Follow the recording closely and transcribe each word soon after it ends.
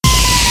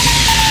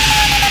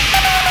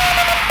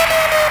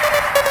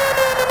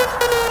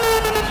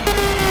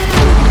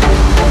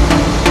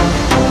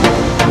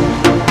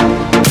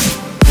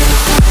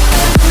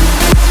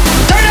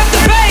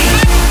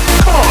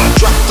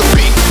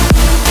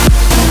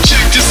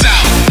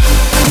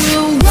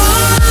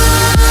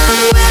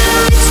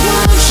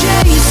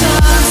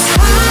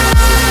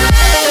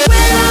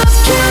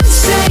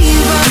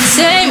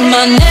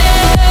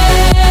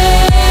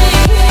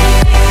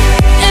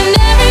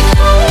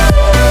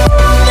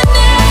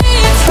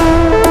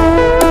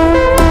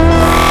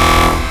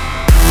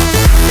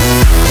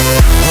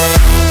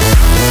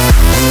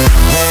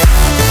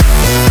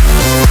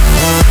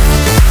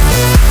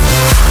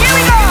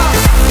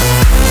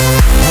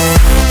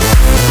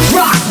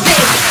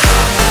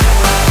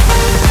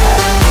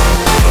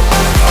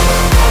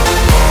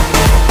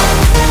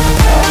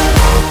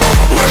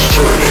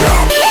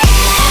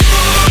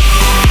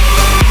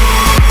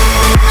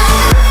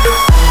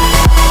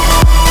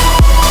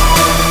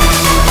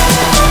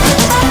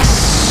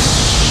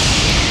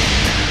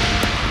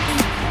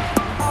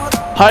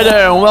Hi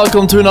there and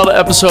welcome to another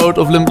episode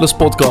of Limitless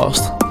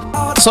Podcast.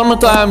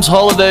 Summertime's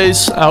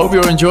holidays, I hope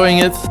you're enjoying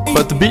it,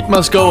 but the beat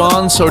must go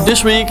on, so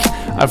this week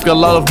I've got a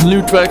lot of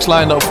new tracks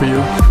lined up for you.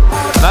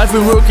 And I've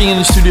been working in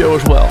the studio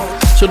as well.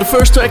 So the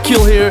first track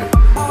you'll hear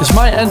is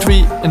my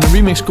entry in the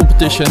remix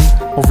competition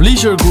of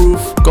Leisure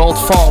Groove called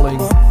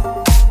Falling.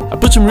 I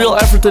put some real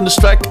effort in this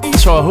track,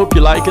 so I hope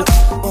you like it.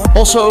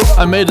 Also,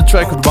 I made a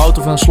track with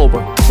Wouter van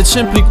Slobber. It's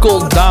simply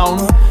called Down,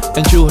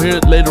 and you'll hear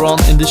it later on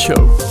in this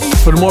show.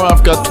 Furthermore,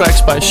 I've got tracks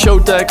by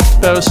Showtek,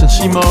 Paris and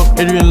Simo,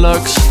 Adrian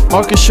Lux,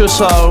 Marcus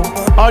Schussau,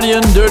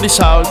 Ardian, Dirty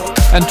South,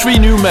 and 3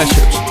 new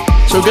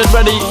mashups. So get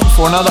ready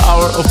for another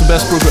hour of the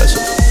best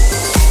progressive.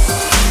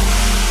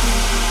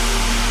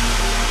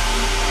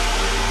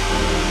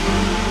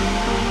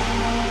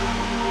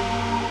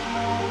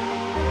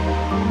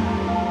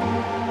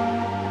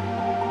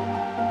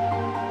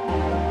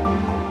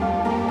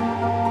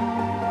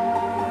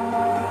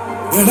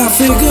 When I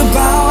think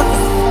about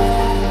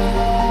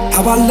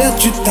how I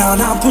let you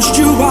down, I pushed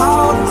you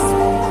out,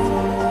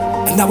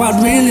 and now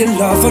I'd really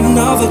love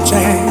another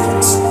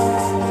chance,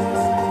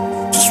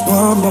 just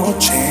one more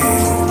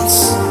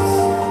chance.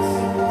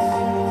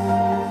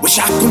 Wish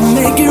I could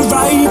make it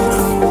right.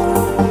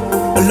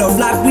 A love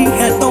like we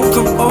had don't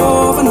come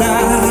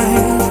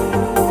overnight.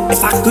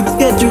 If I could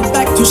get you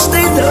back to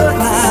stay the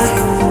night,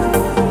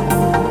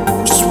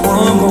 just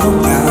one more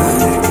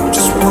night,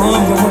 just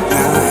one more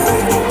night.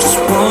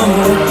 One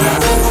more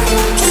night,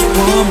 just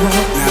one more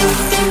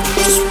night,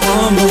 just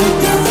one more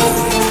night,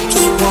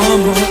 just one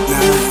more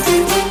night,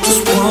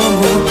 just one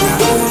more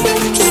night,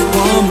 just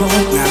one more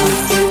night,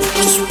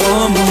 just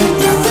one more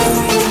night,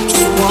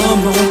 just one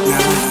more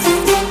night,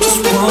 just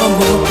one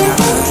more night.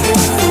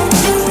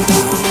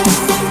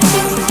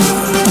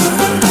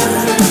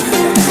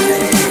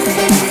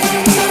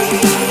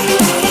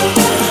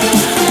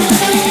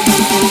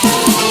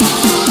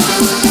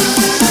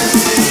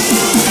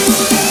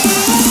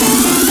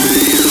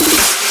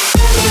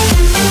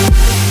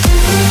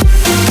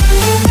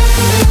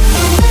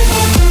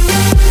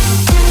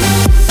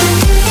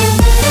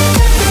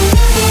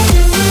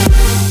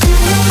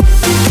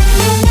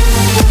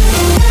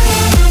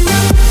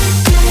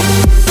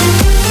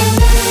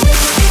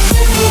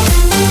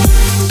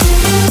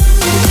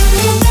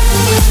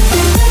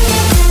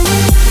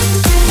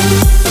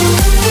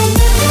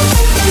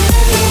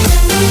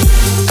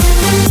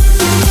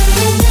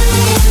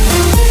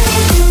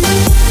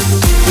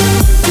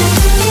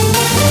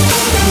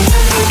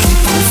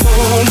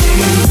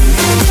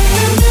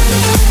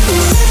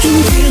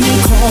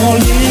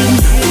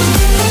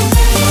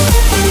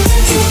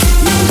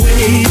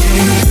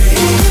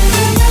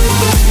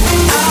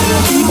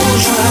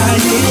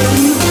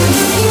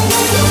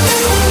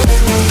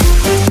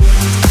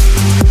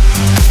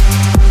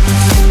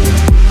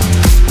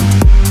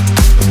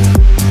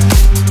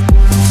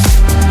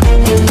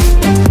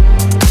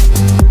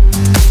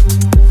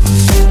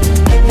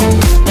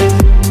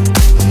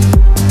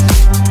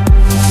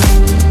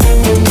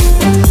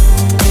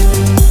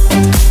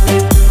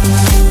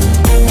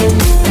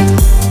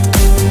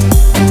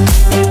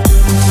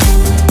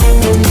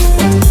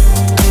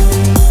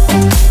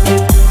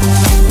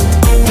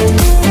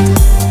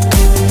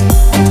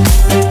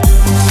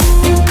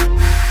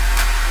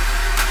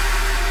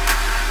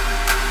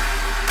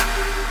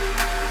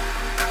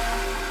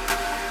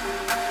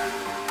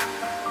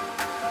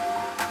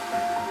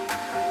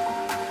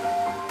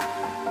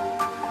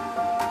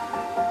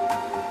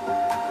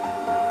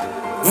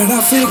 When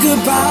I think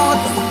about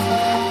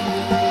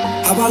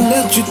how I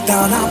let you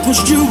down, I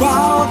pushed you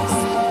out,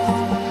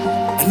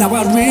 and now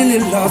I'd really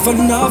love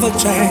another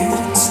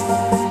chance,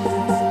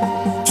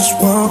 just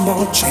one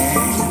more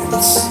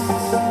chance.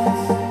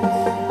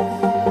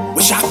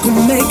 Wish I could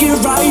make it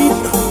right.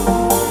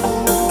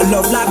 A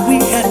love like we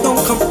had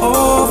don't come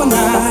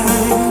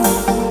overnight.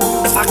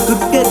 If I could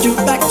get you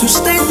back to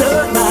stay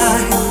the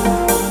night,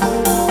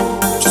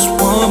 just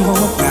one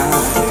more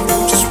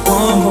night, just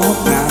one more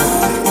night.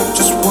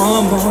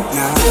 One more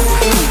night,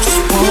 just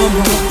one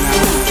more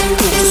night,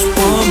 just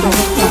one more night, just one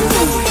more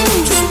night,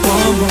 just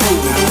one more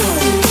night,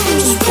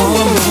 just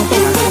one more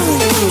night,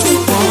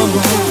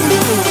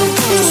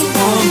 just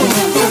one more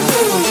night,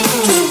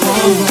 just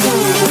one more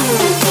night,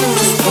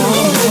 just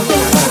one more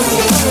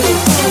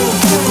night.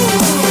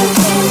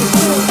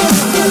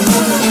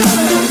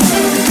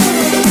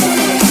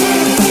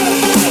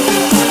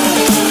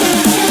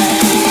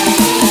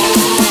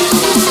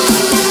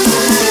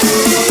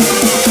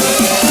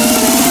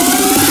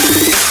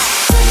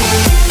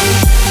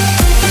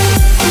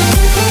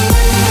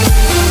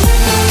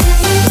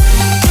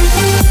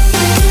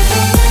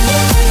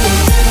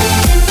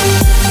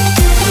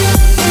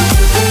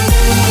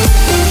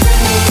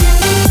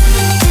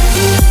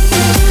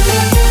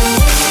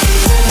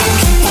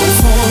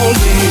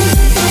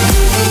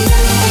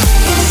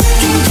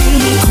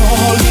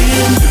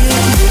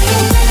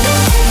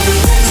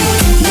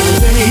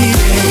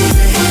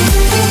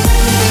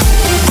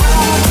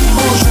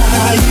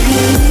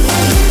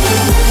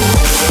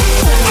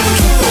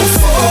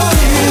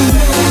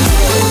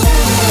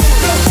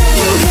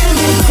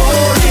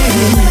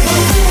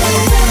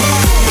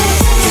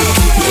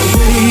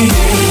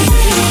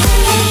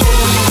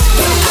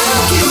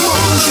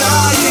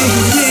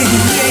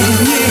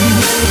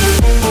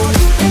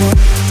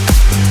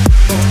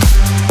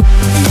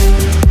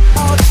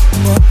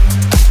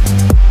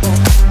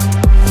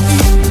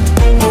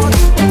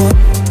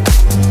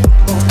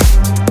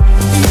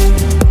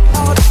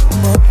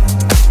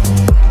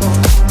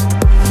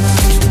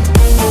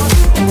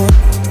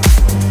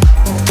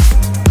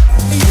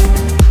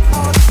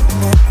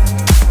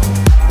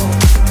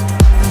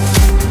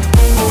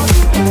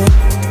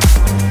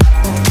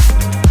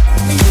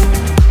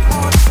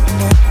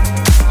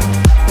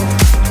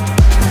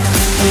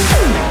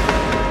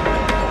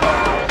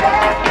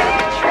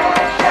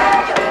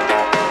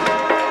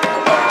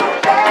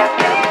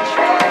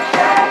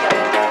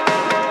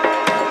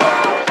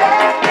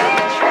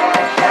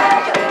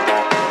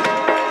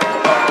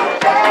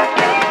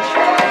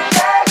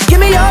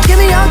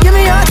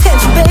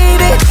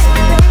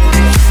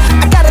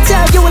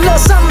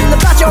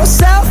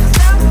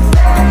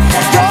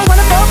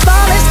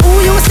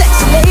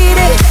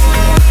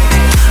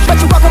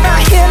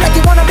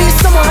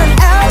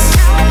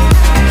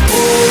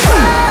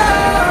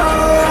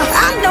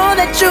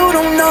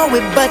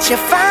 it, but you're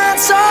fine,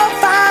 so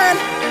fine.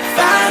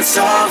 Fine,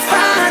 so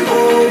fine.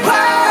 Oh,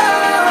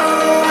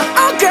 whoa.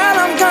 Oh, girl,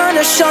 I'm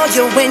gonna show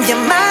you when you're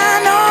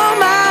mine, oh,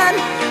 mine.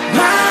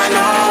 Mine,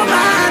 oh,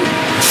 mine.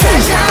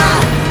 Treasure,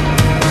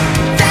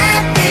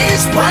 that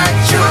is what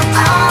you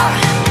are.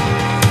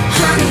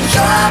 Honey,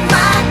 you're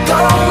my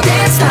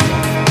golden star.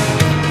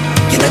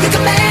 You know you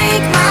can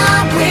make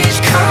my wish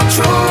come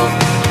true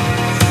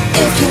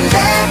if you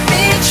let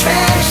me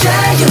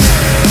treasure you.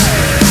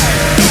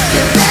 If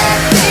you let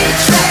me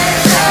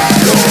treasure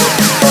you.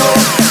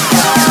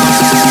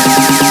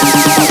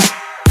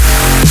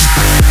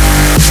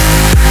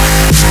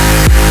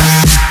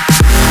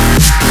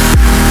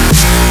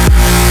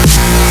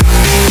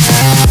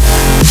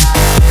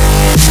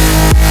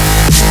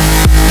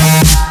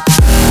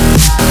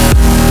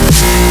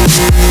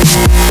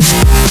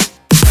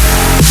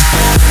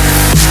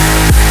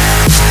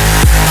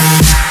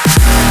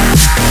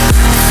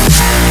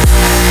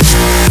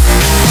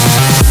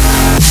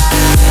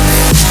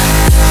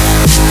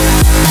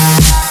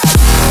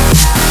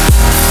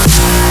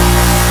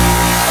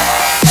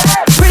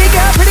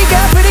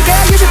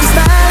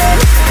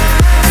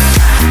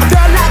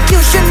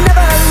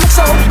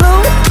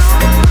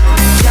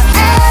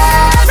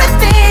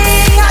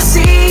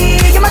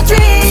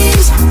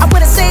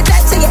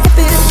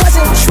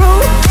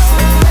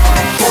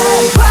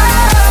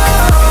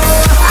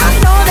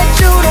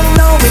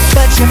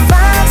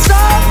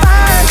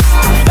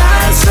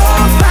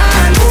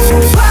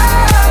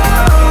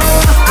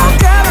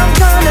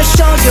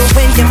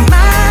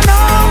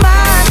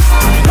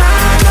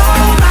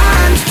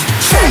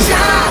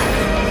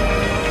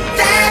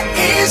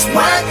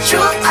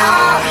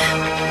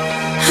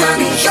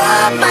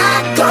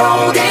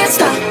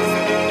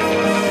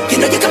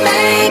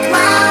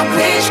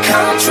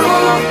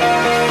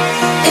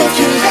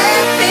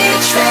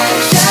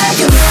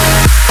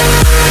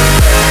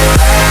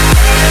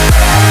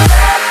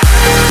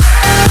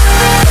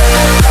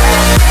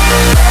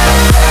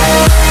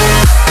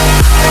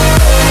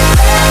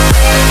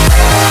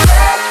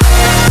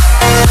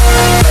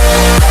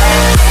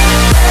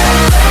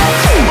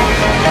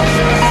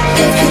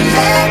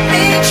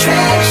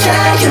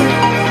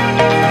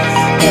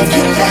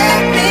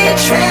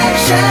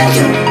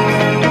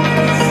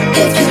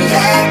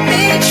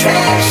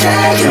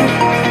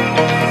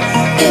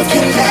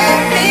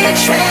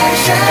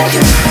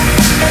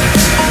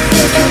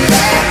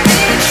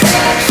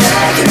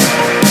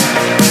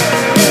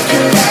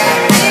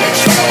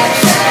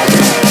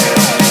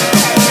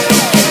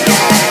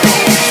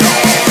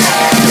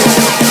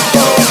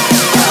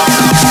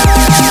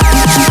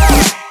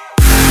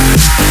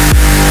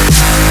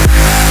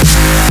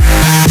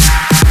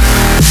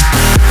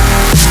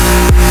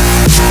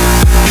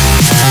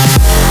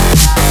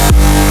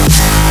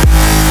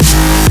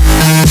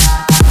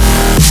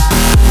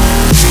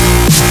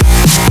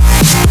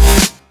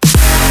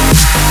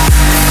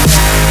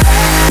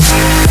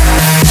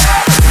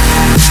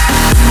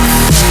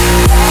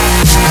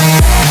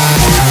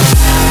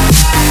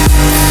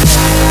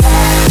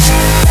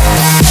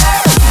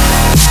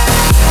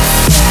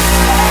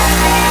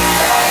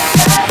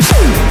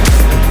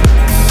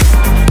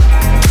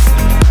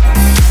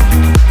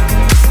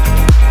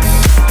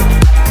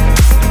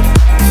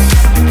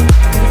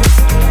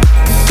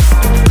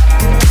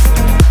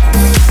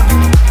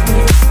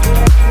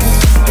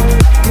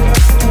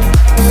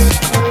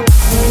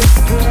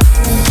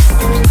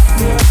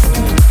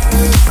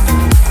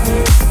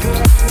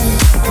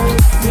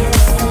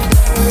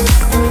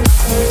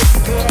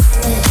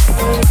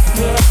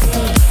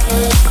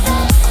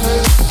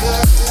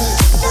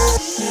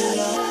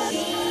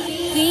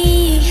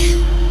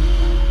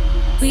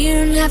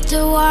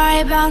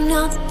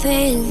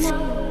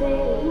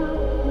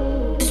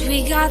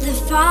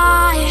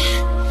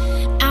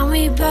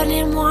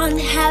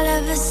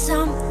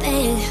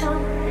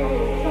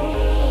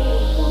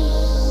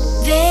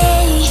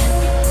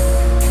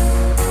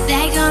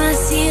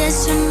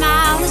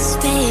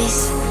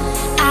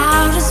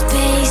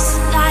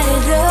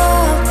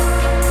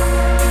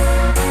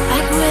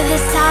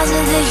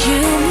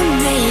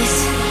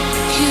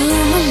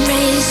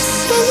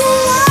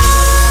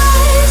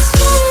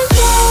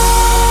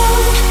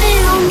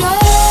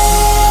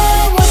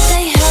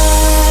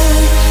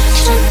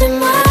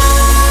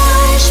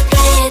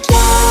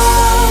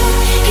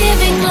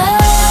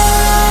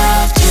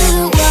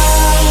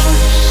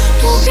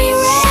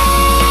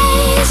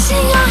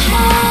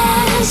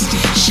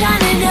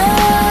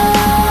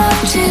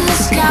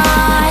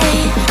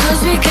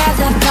 We got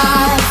the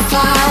fire,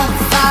 fire,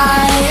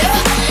 fire.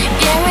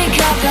 Yeah, we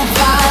got the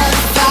fire.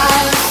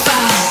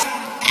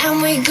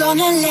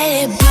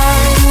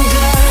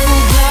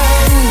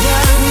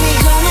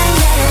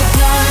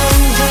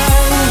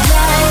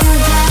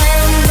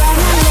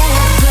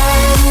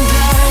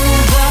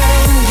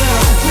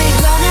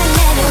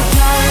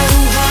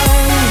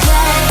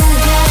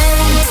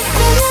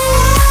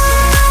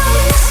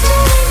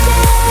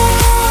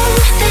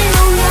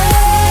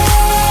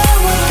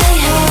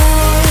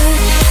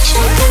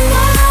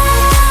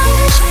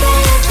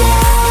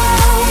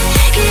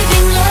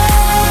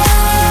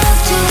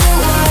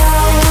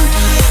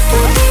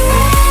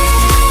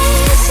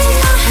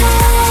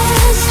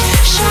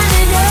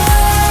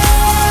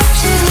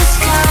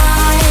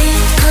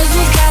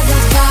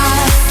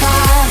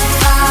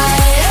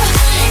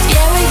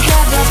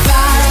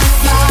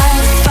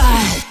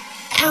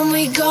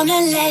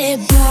 gonna let it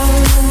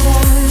burn,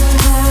 burn,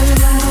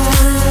 burn,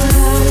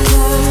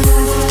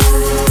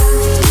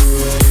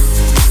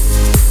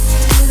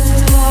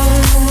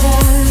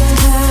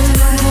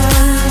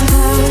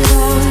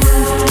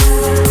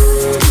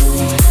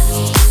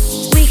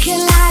 we can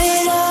light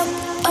it up,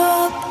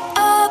 up,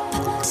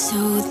 up, so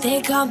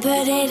they can't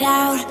put it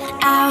out,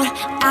 out,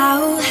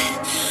 out.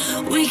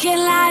 We can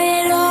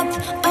light it up,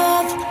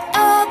 up,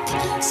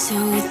 up, so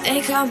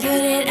they can't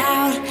put it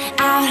out,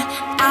 out,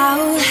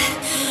 out.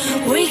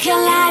 We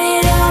can light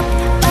it up,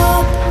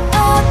 up,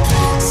 up,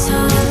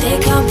 so they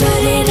can't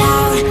put it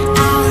out,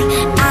 out,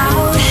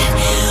 out.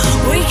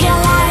 We can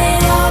light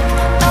it up,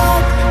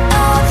 up,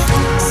 up,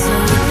 so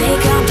they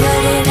can't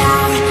put it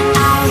out,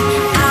 out,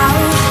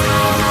 out.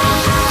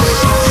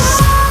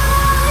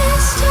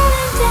 Lights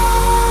turning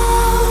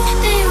down,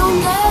 they don't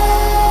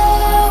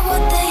know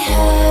what they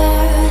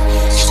heard.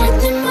 Strike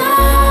the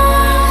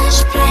match,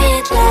 play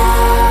it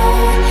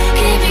loud,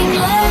 giving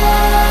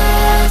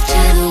love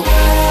to the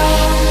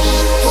world.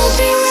 We'll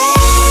be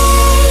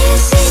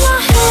raising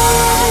our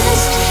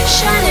hands,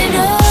 shining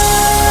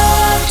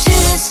up to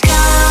the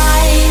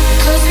sky.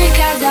 'Cause we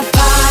got the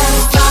fire,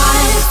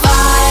 fire,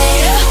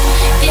 fire.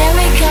 Yeah,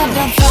 we got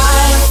the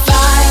fire,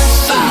 fire,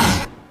 fire.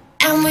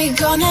 And we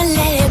gonna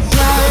let it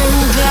burn,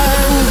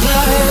 burn,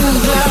 burn,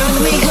 burn.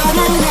 We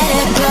gonna let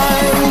it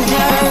burn,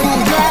 burn,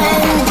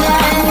 burn,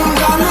 burn.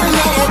 Gonna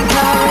let it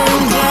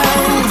burn,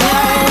 burn,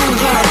 burn,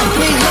 burn.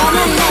 We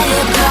gonna let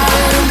it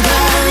burn,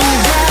 burn,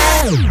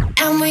 burn.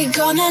 And we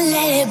gonna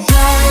let it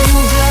burn,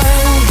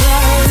 burn,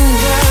 burn,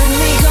 burn.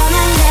 We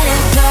gonna let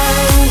it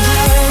burn,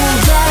 burn,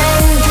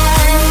 burn,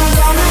 burn.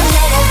 Gonna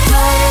let it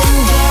burn,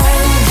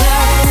 burn,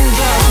 burn,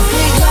 burn.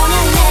 We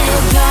gonna let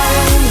it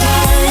burn,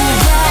 burn,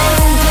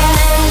 burn,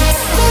 burn.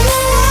 The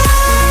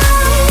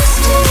lights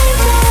turning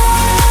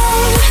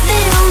down,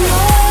 they don't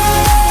know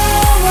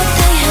what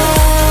they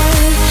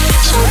heard.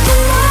 Struck the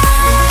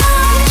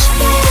match,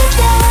 play it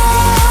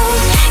loud,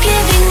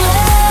 giving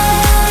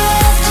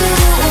love to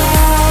the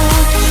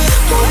world.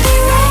 We'll be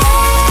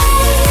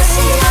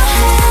raising our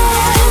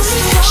hands,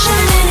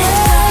 shining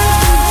up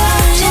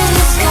to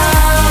the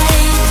sky.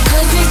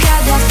 'Cause we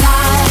got the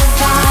fire,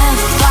 fire,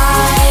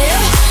 fire.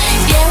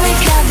 Yeah, we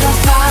got the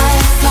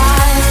fire,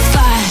 fire,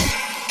 fire.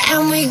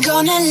 And we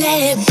gonna let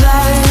it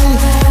burn.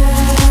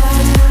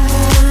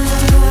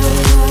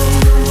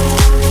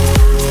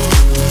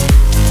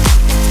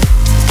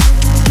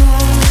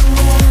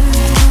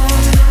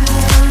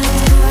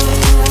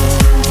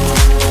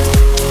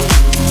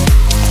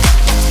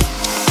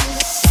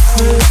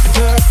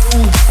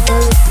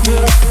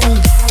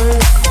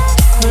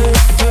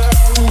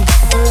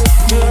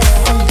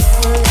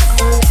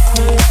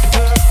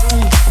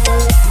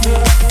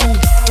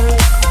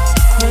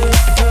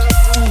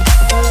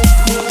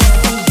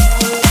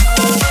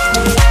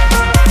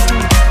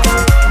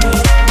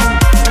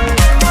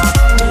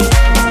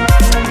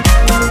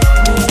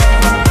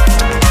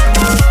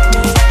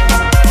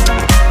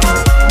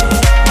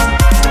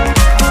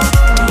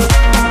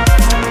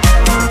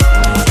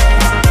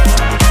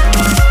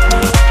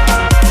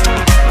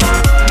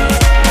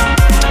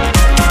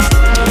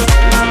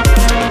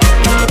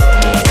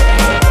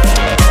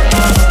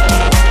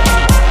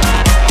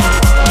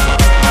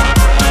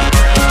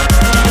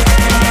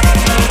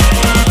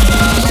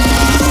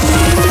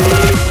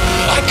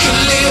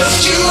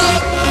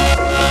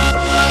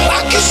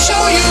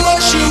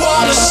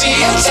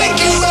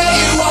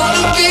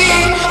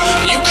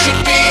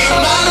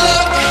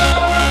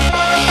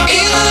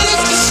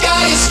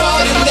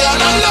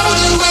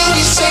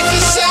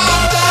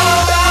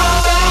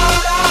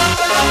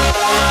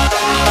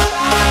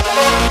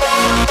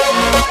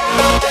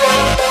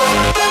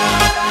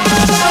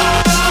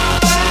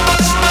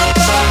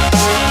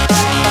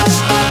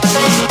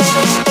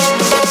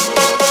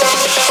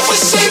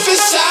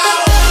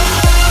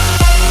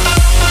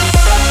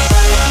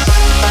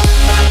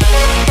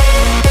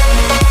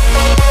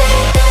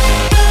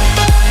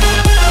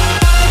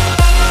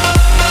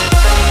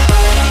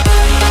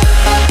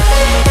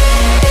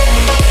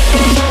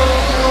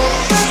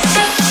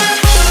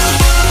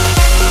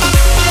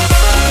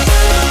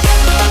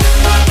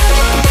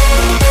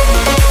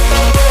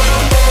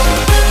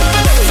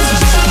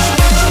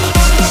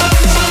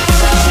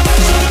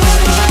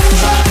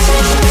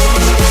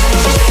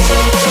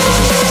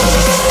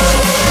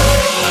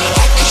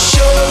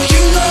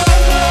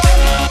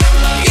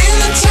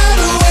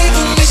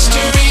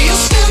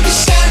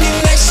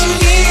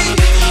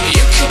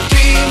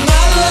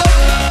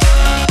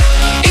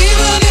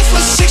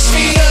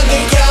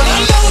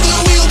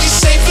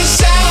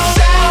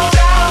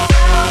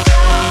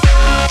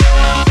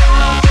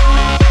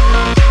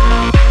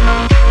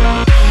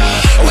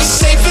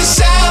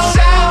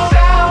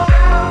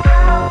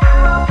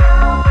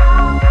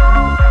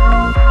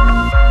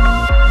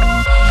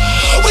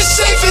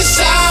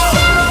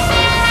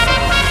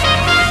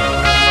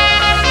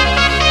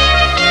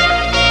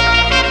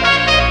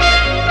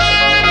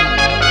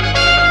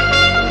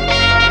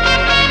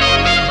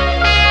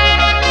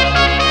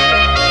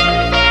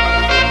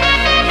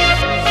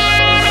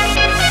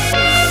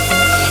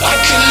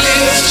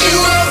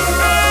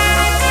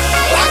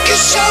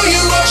 show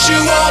you what you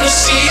wanna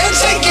see and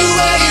take you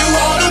where you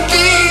wanna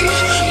be.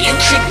 You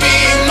could be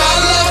my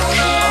luck.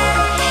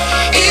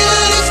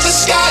 Even if the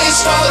sky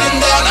is falling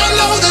down, I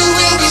know that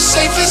we'll be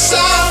safe and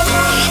sound.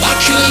 I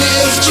can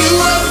lift you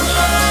up.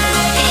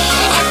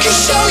 I can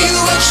show you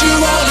what you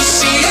wanna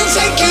see and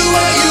take you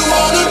where you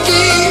wanna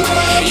be.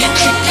 You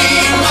could be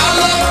my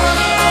luck.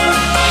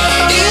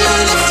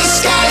 Even if the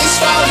sky is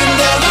falling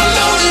down, I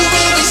know that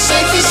we'll be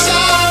safe and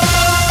sound.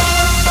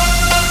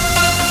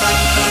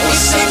 We're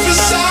safe and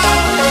sound.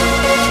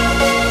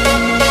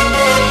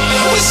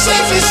 We're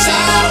safe and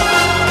sound.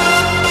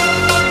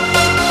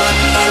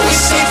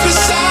 We're safe and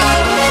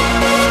sound.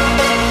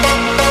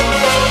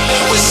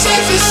 We're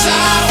safe and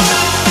sound.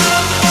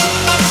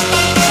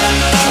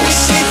 We're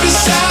safe and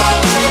sound.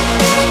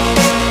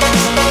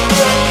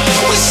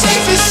 We're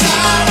safe and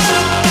sound.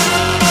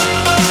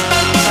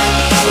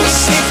 We're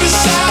safe and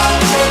sound.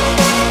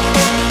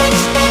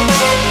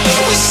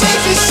 We're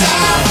safe and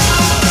sound.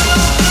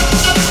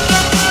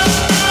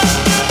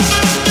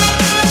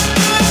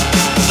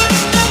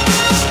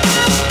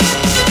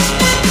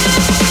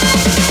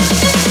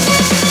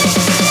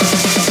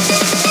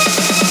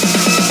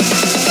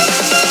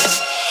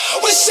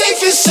 We're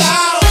safe and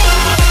sound.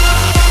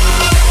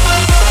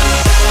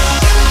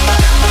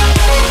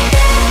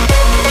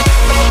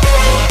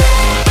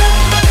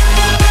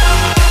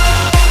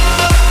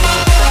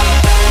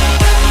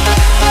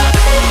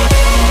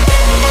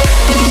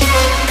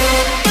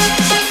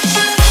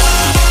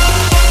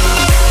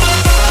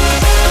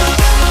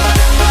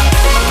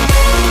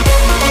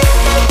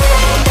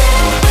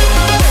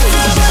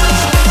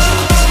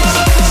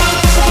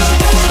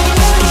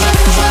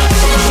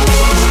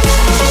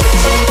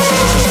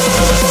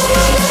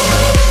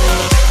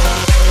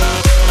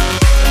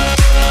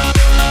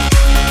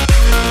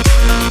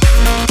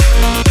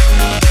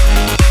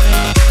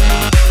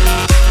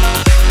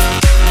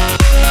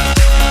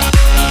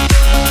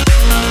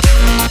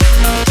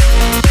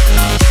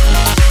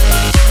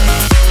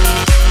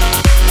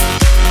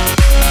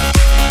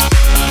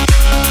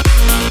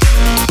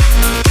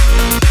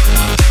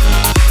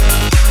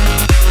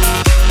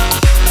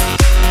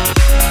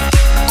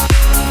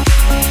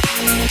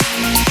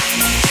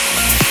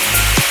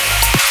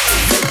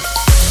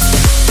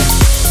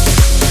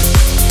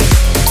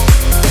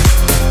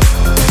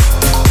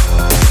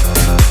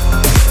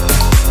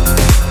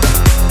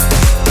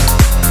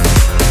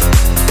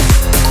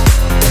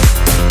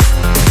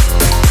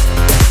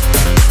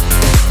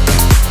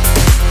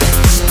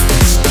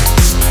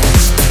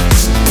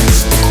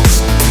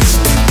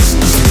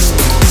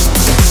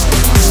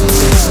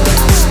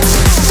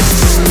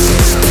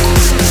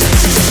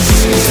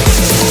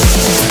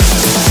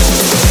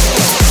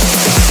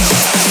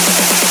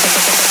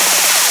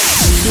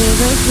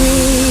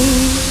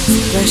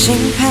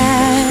 Rushing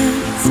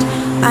past,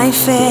 I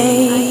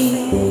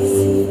face.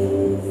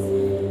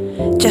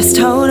 Just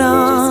hold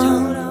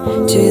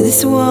on to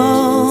this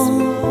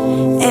warm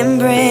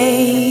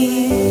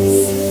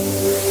embrace.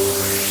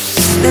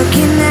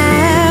 Looking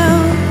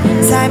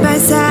out, side by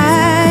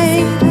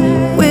side,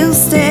 we'll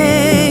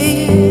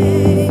stay.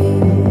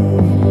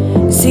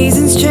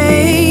 Seasons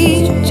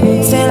change,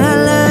 still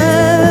our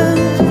love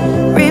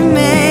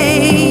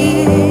remains.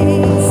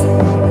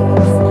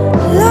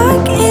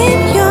 Lock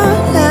in your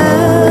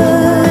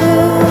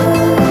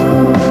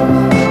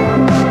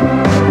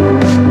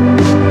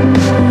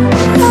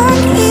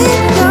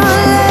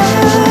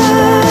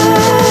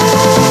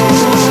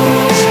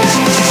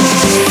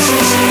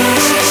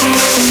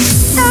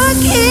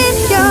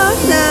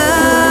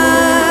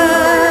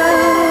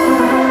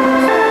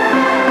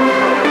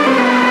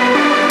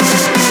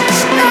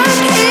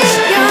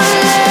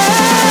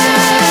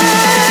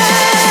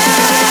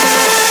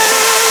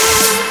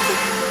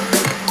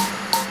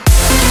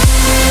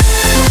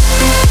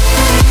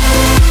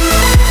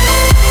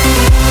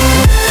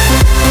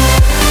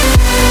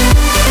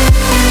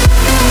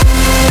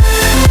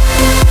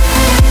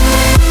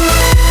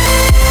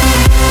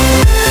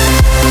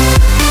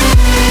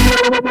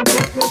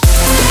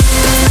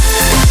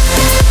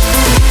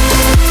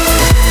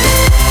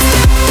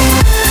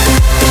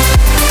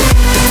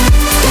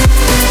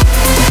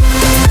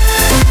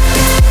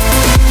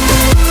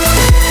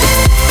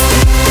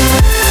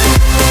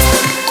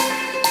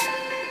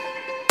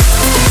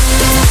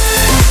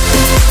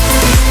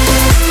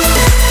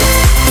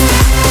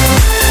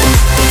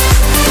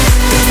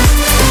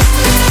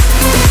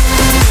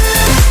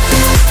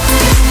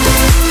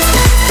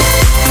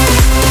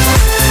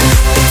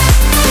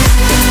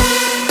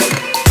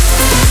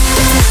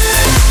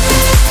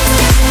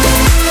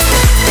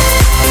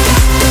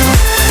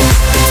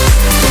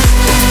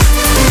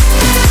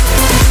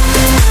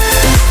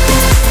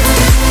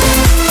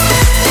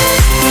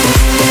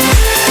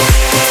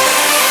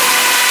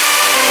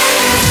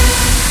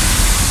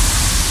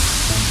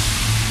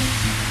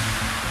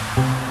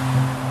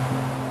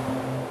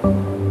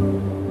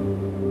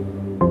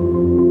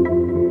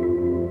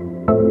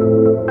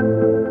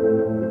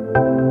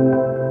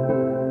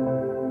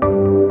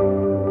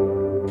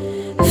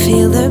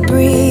Feel the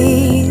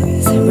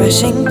breeze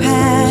rushing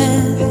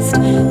past.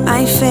 against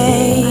my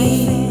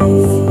face.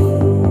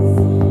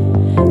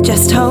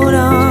 Just hold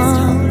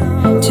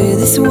on to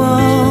this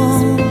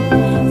warm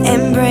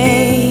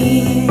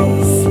embrace.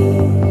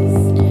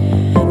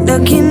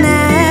 Looking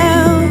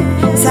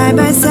out side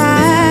by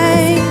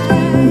side,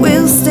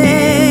 we'll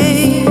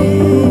stay.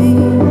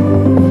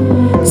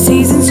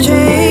 Seasons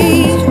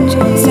change,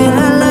 still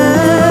our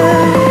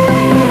love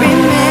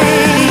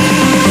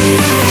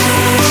remains.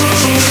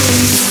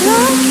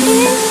 Lock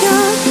in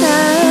your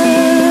love.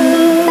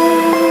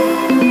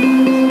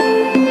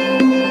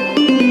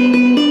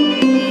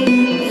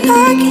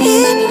 Lock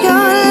in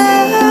your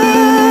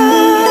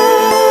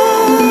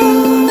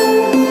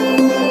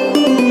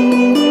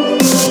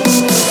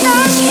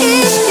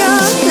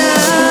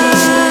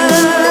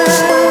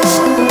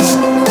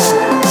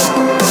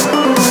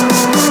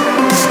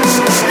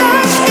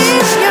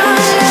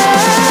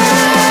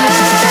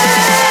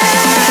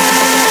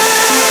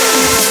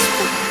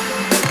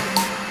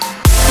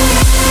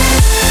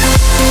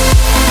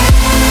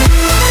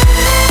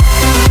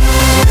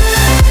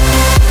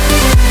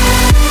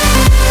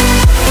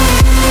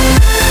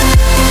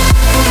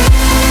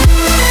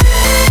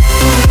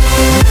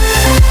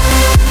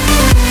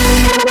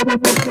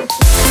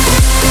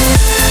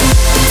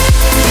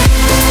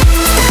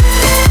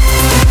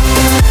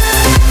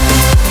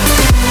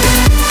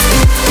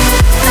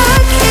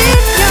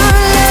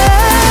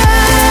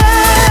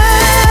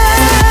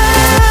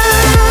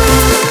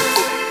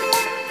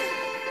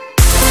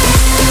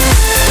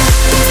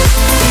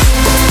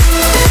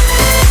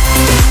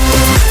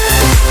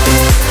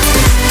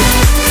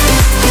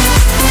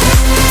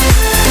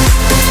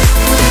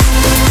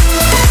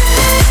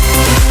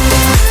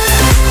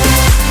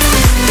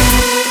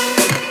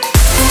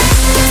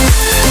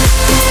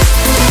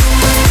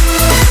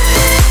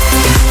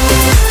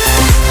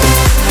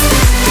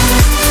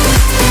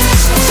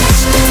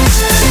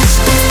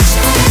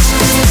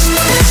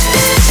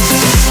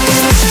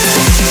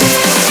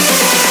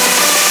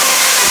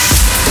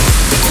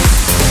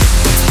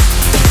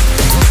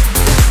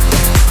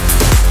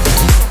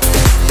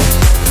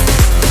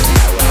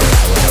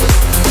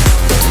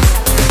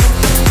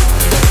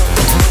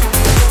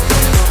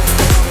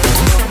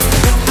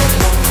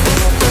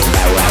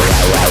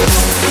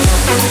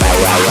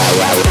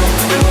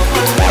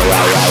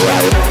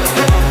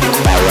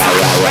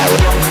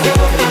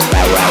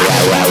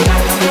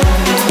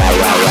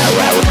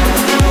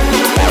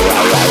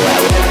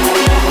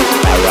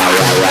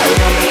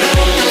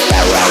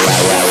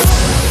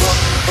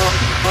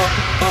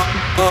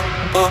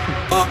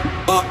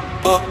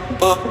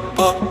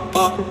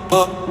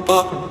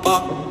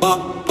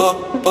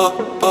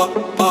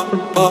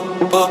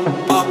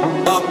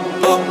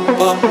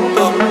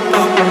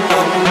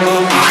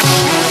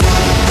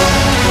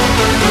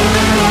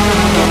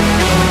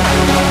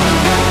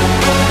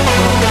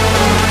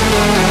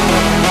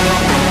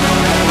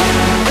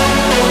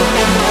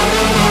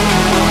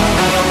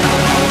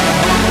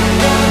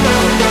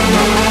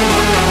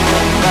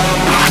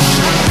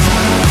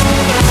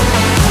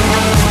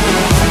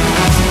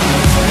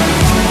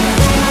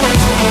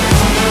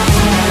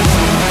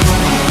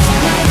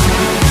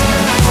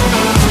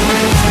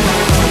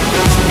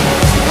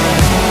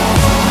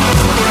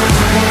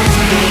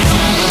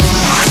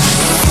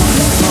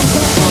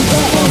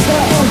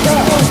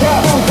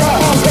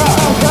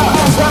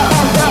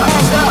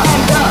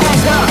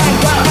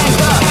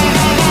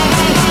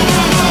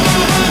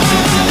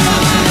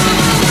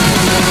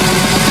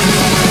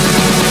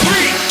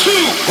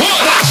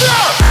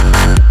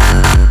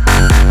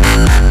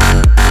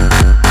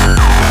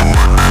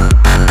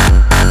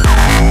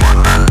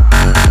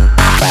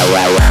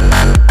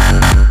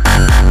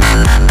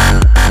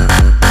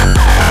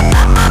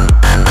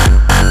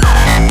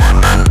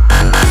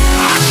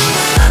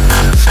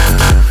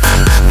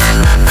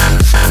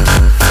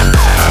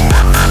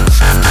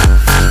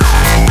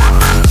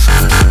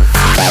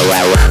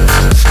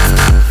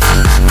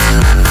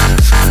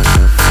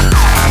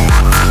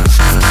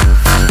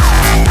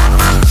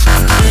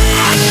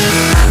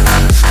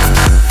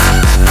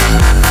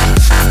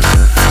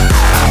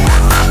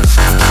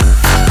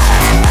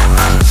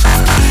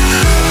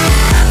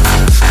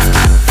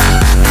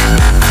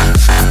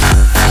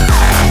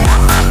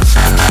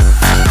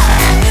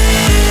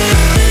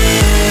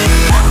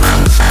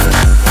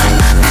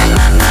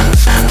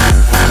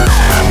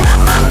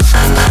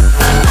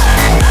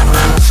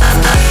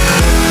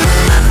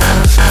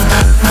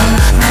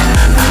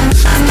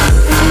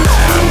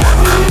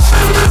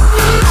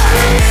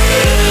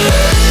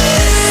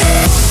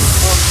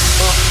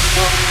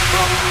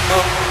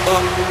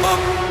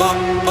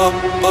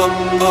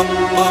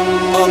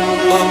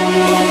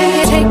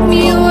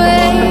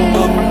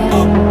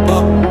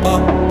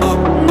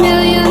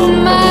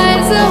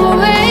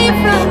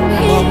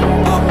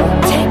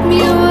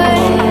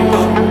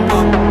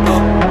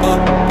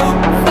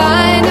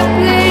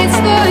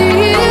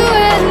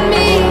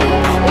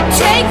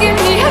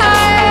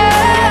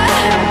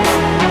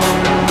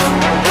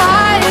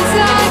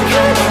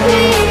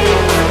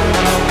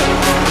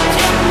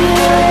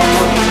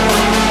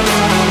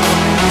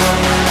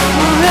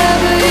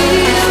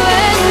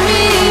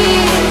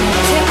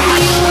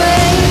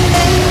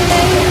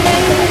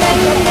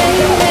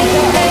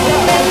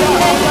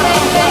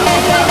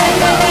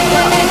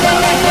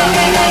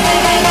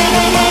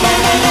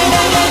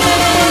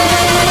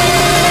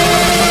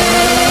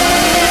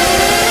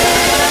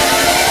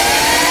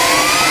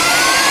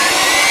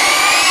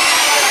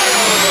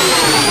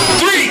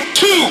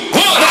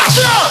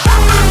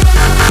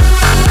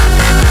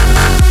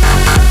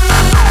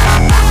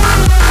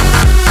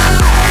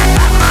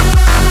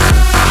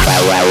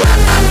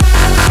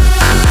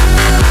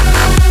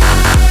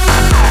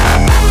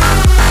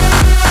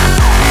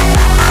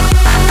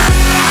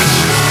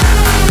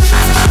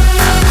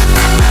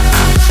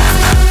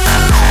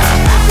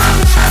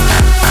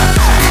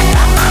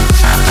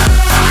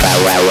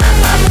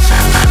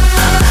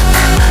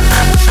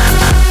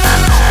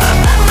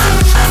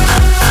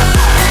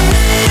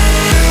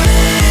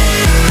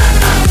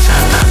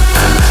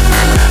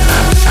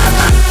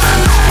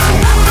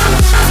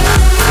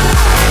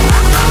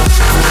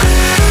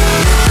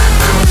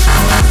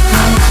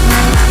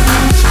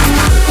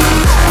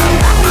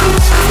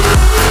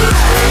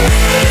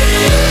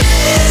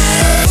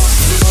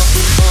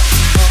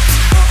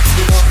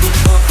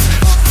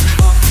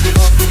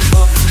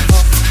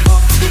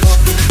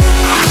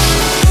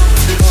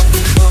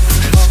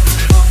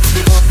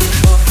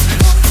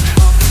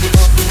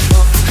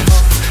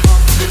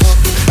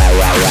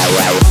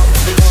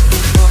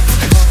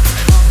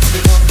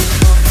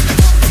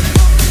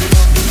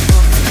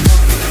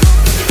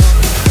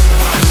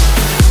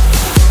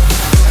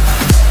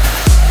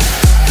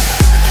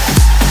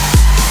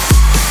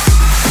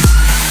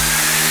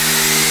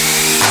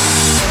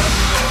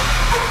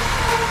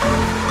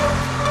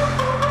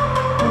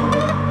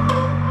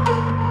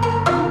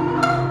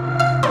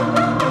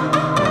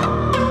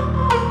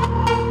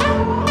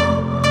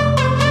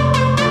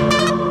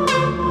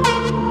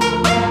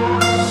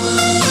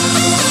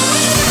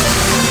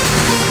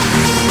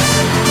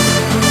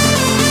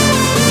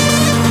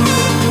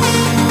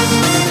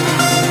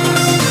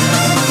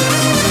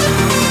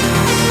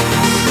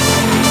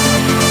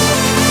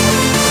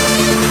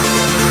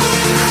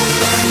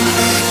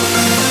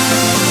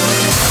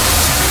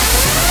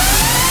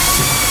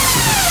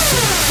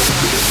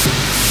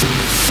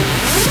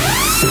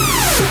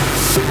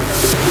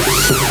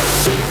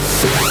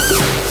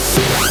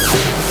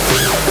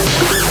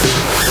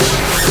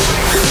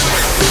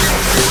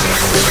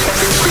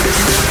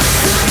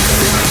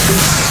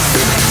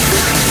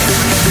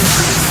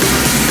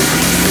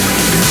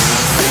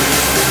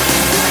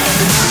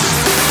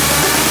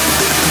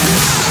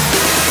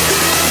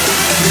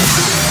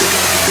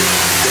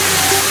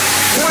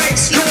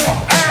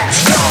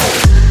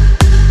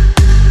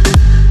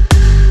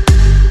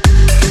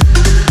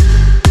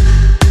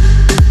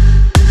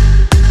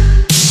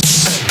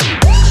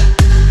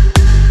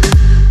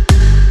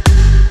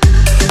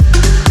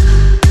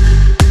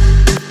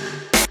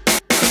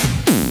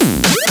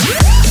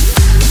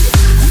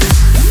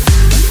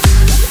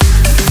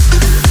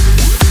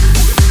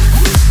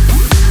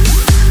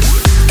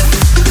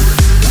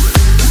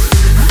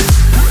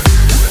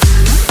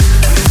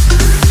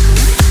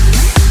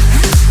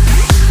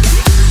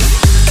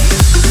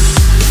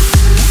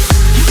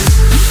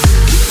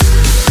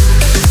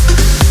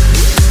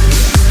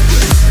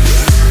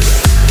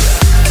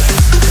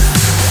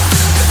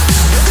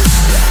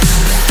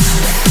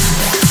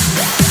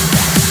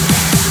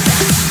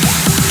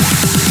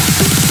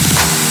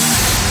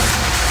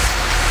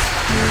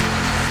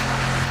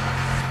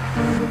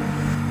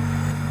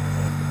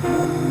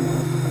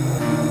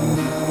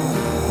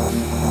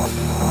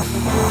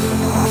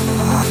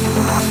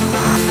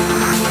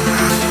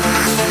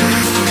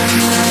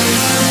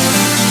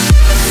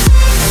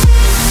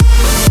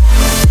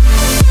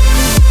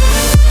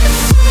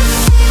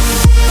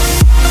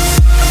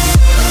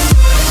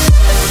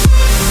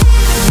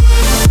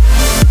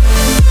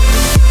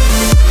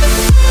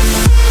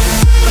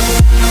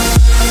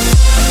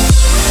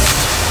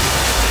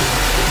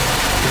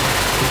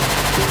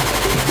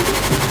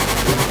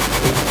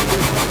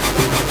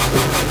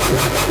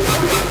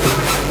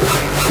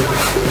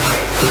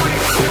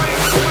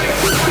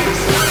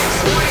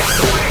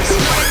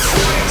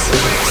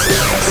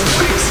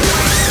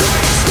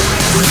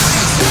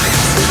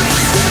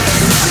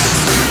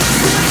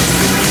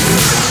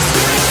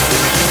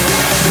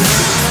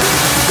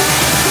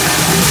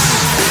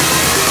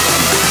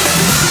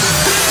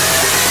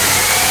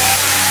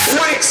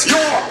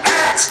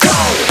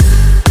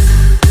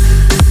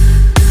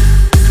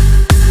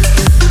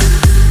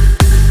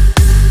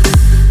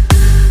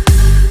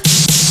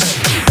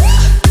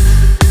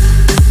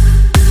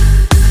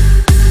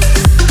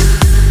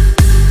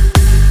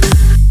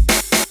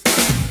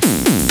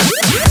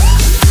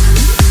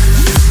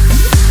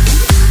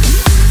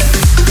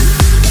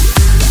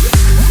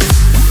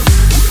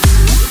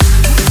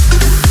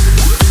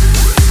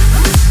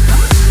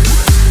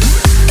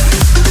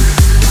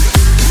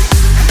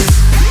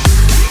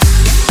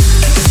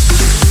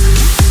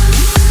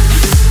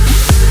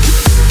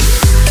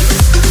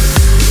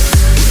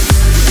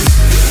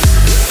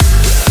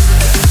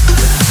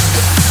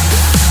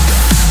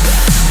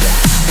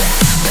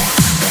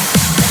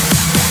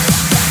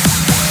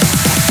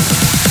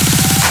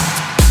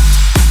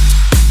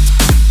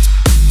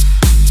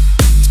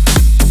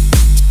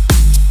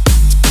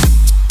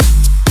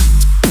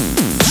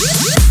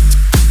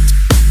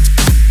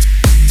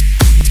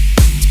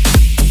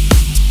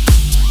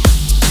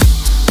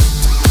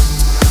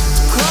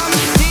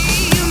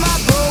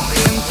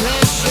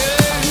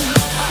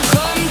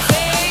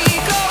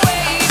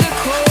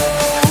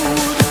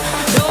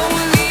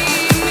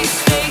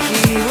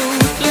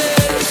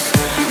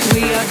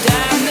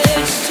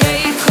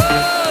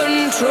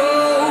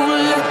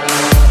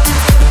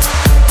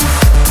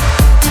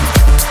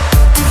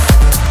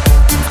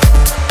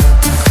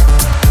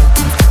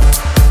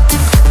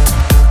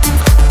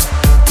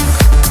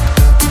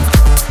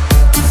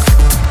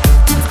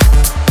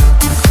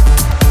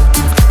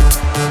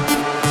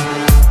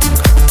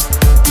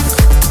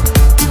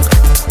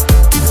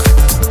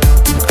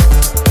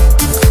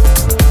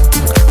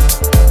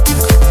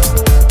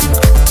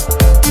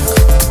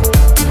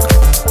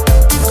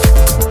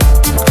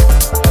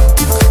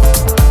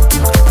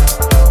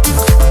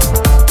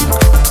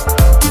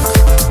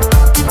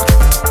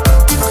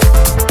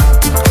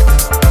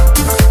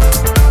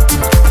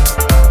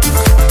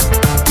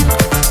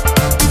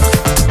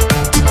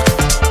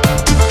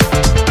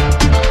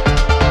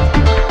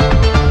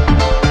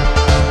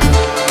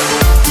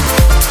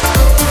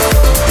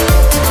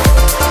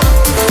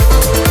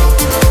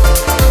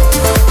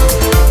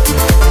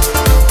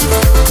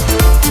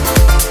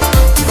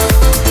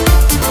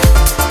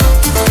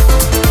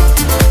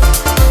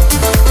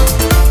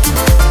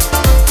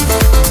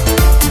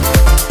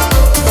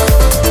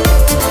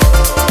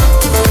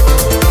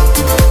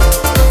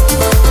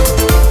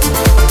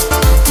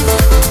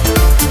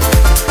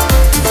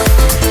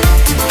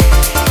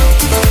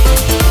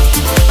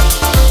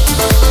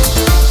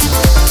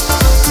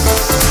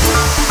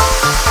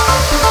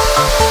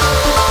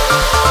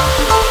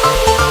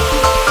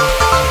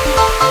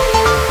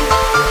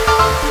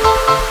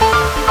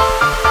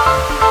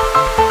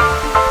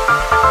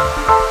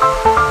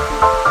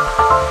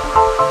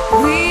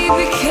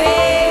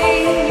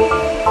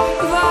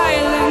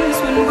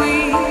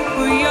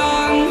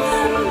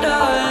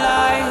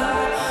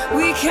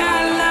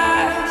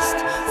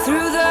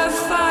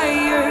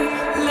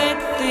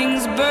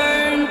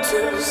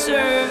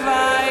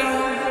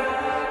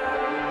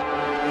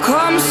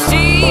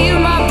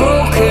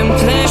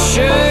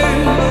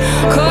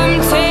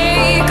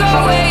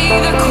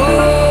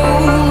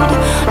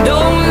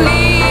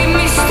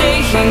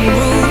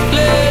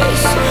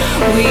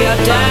We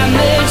are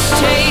damaged,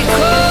 take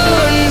control.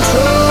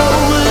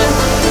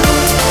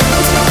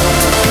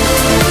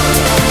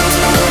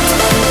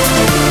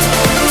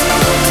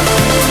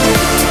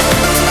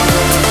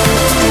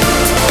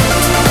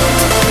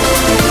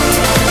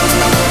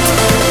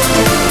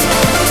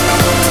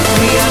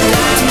 We are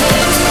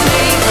damaged,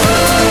 take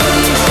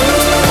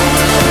control.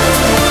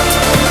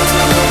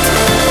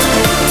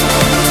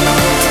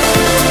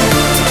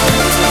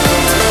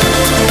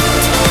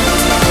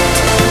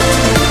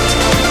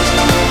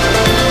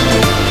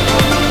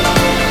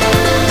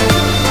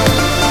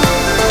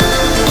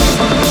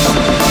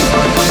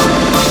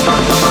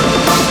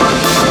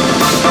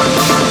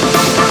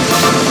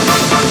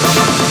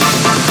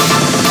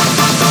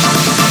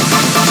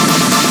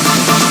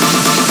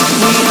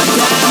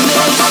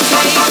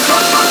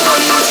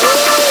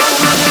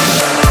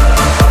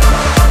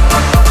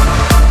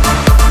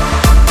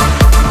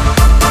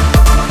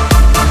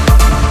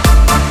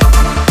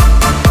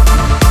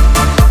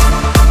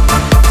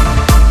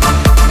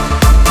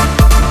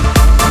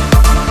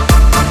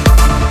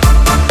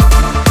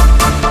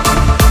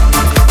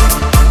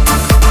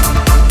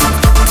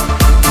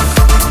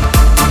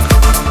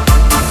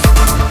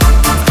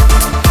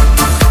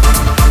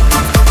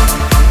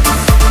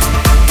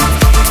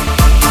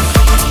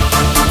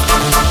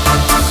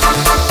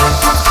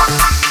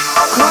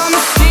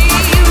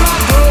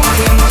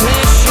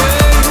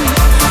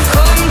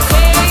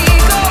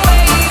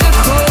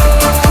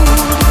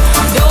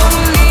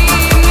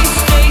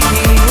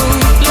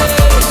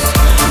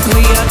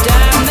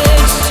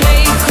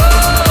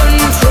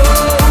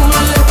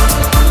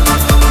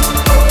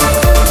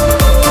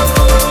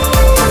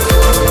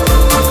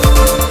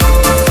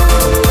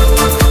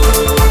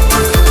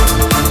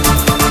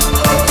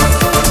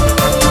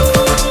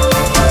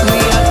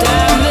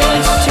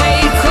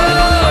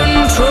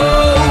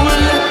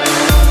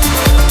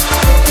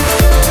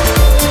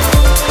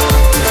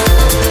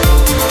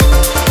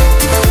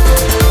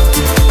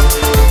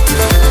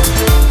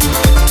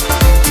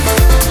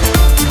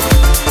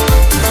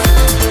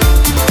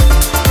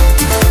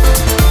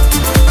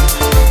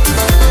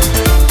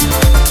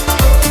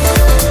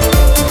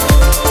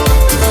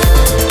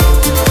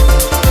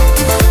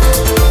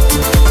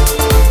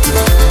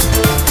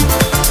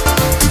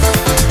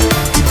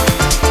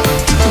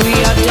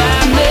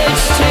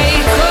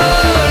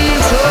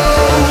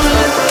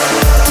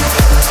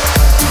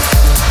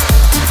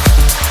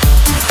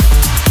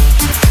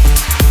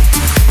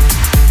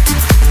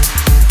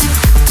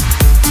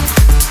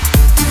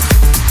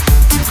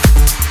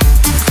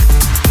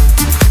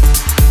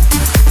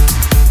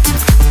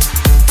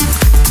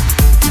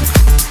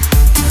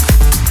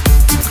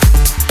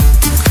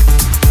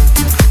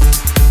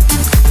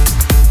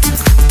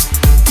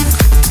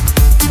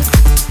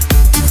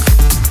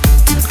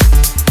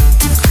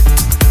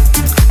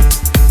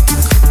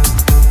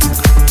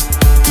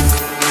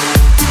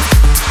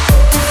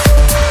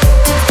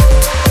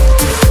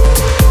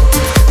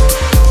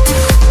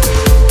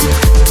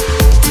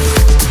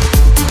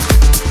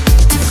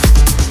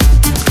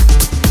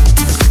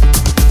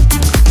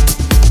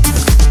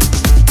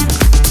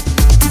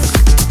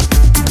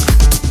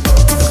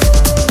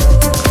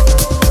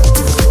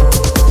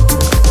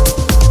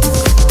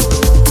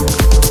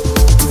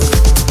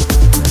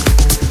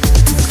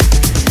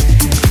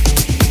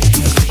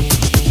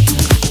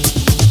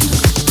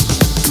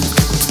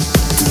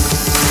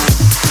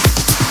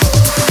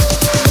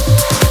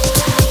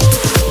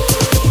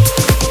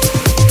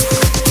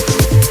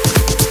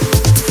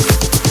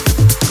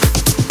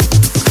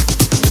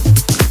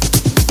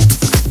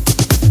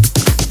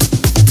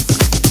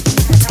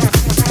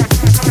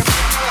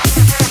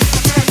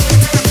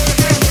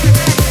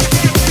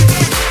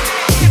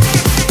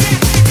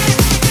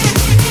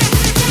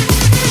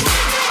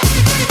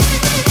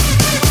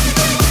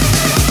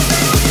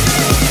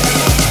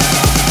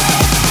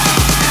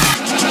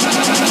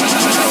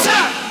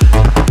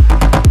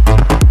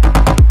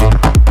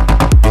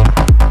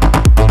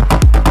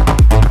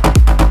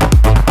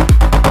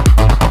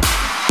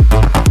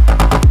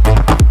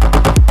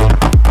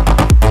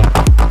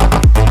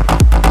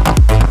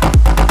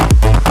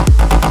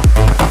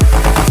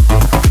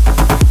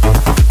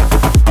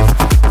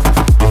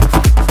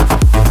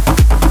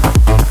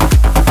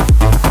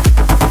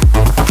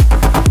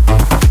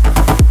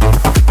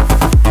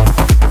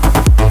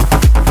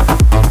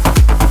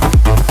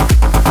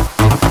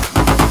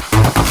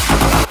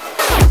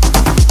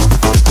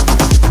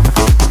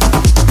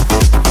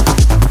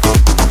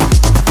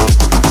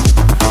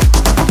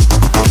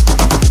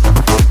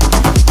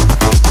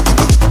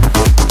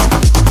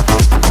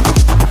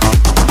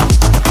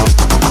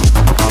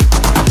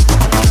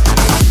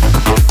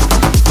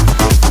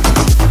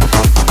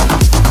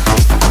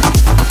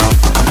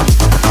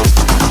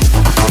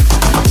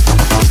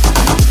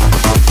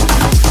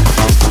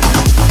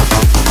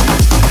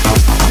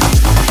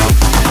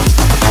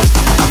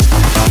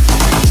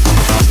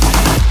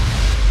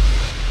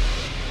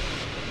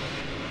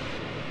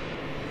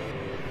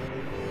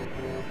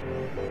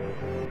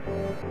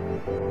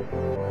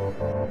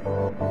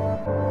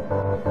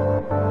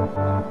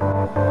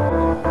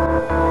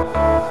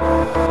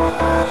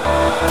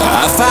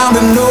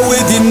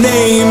 your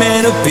name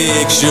and a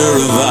picture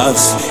of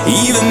us.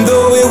 Even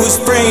though it was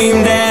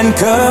framed and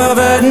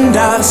covered in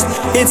dust,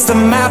 it's the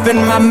map in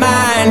my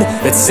mind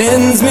that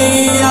sends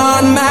me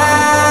on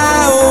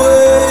my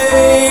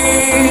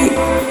way.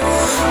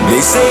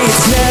 They say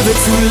it's never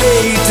too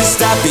late to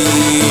stop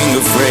being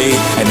afraid,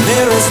 and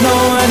there is no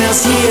one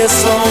else here,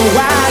 so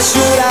why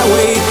should I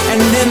wait?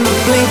 And in the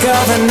blink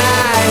of an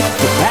eye,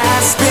 the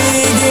past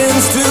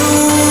begins to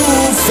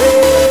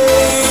fade.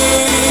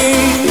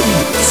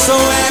 So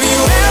have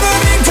you ever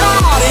been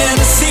caught in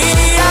a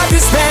sea of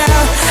despair,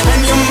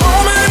 and your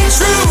moment of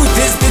truth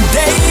is the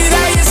day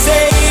that you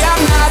say,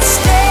 I'm not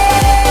scared?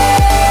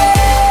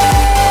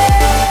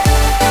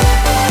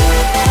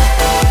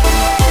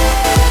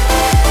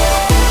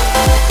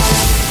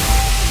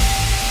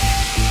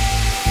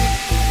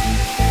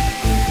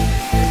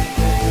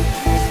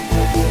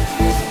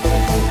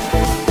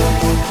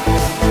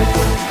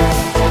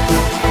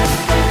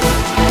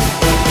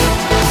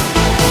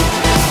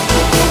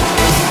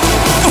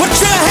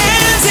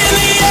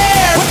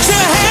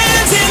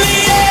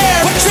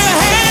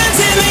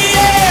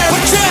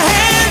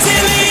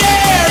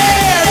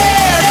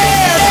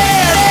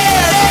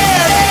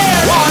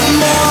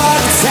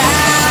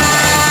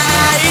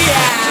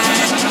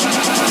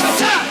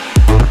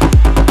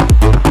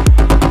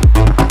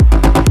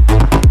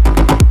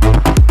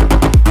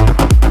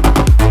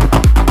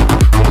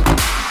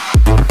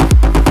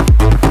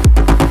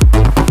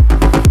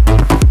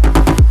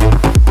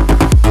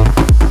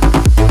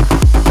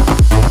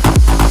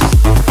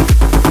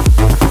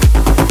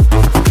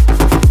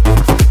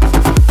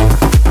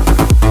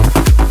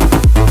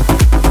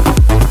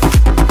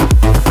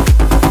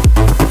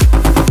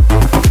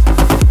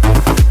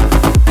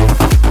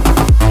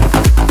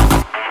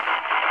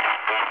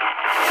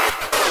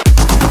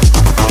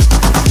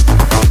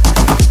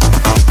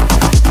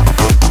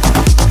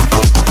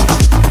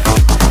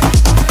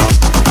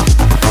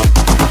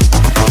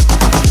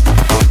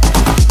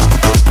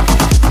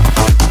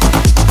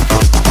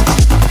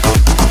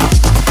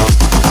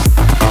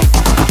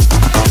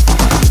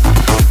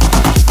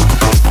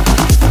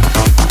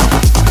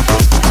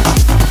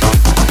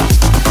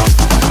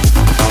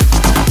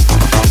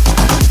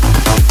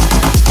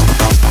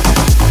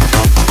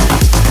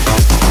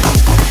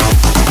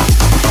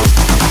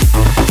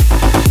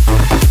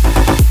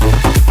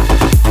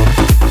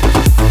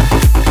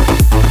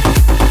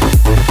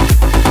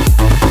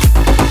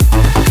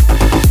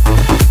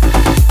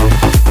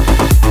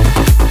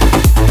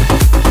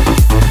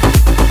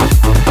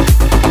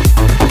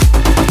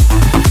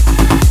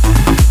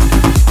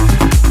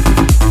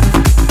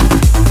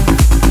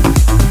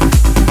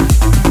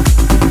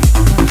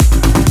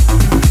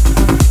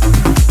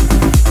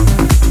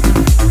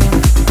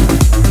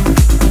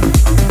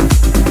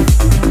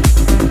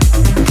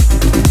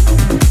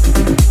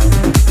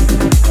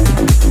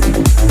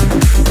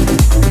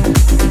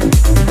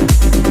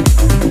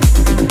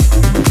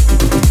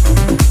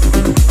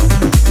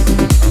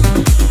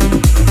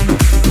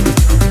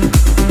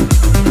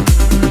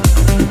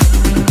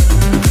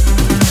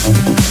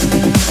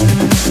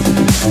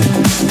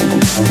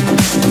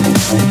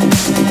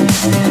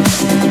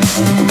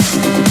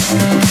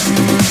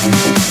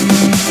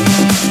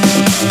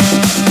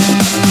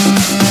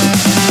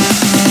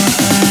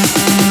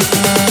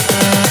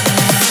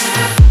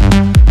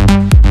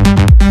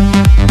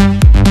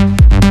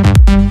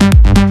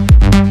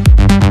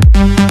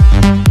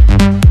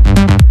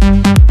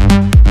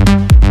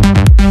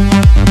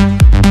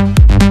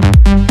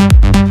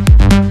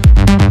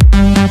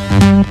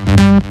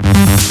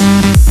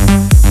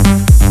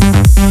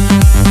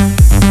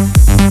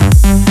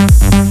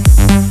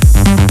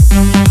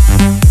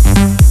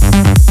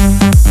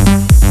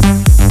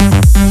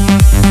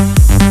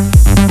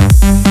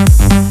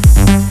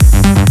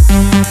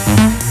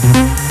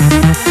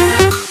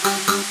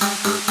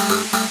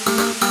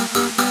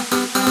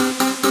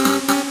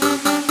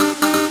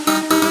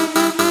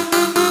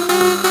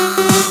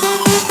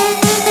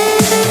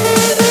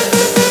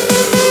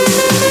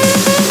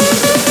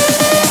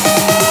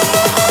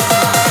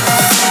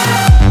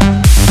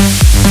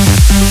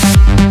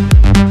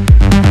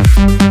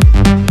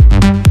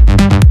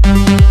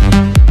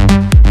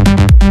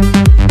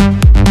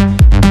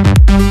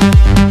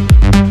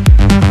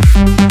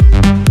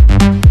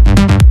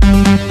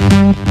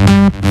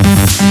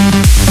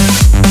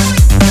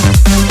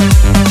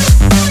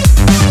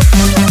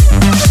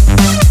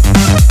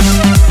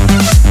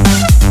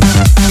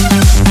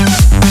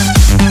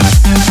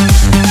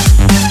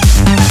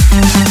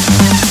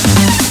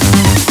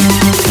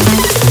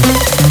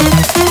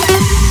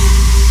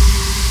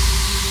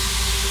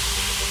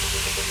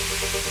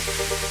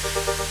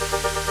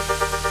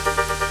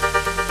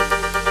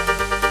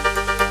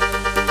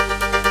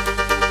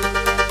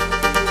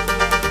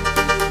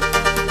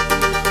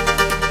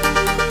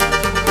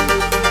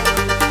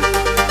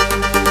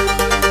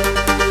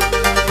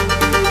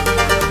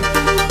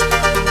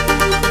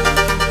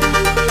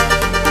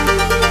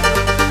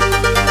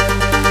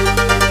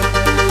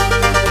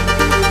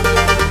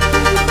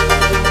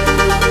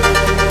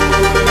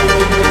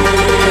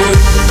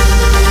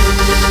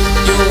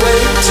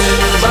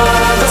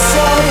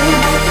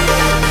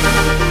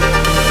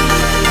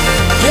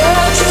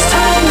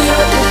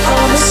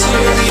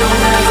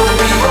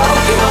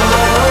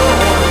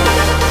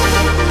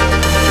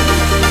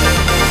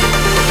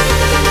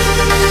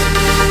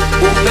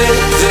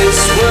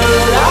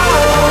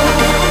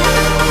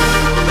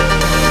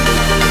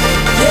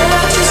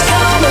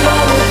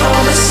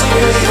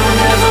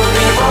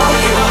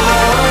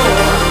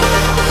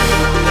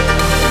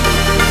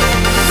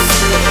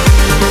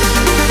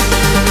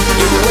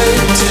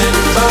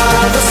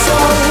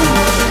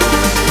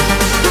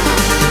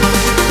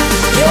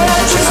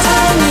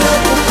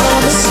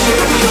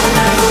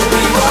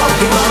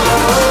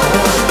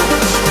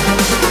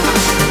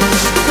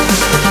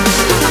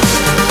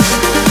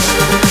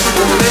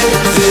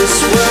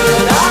 this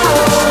world I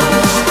own.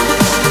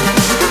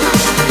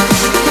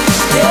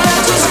 Yeah,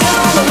 just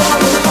come along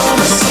and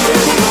promise you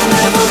you'll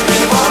never be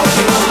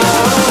walking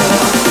alone.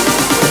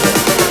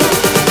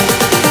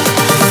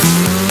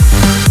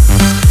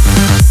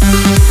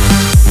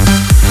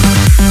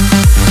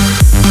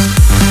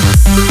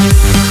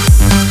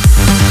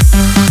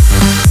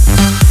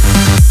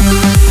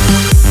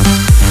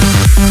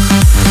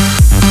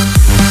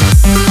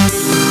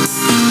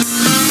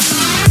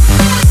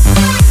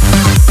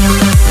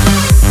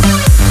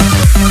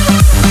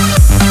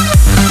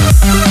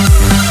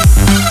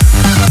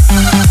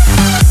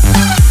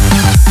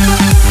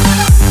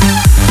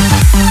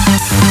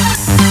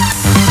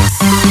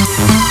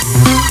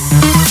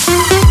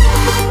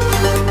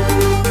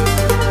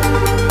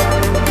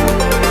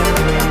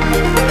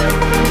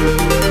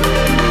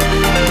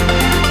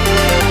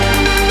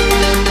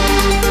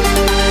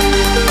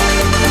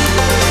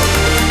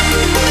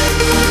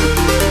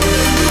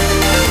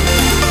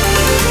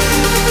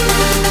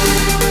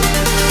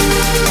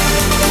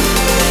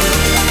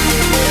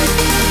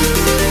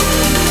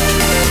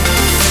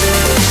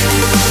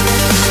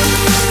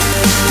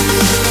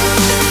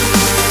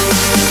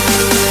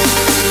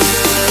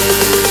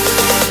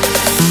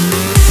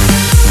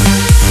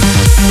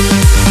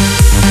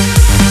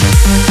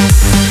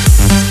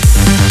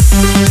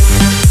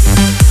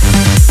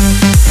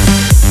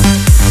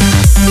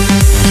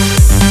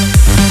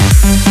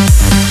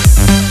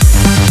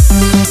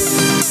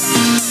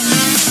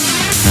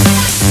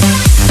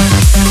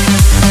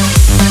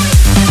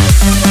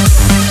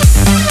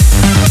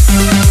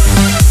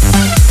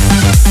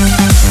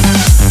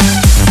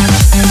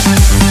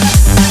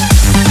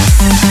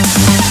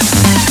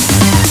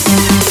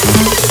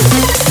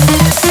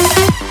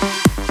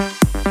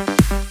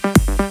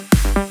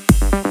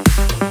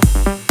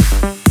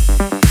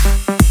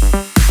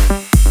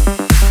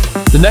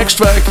 The next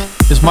track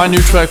is my new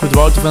track with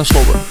Wouter van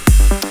Slobben.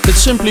 It's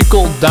simply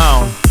called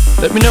Down.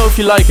 Let me know if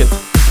you like it.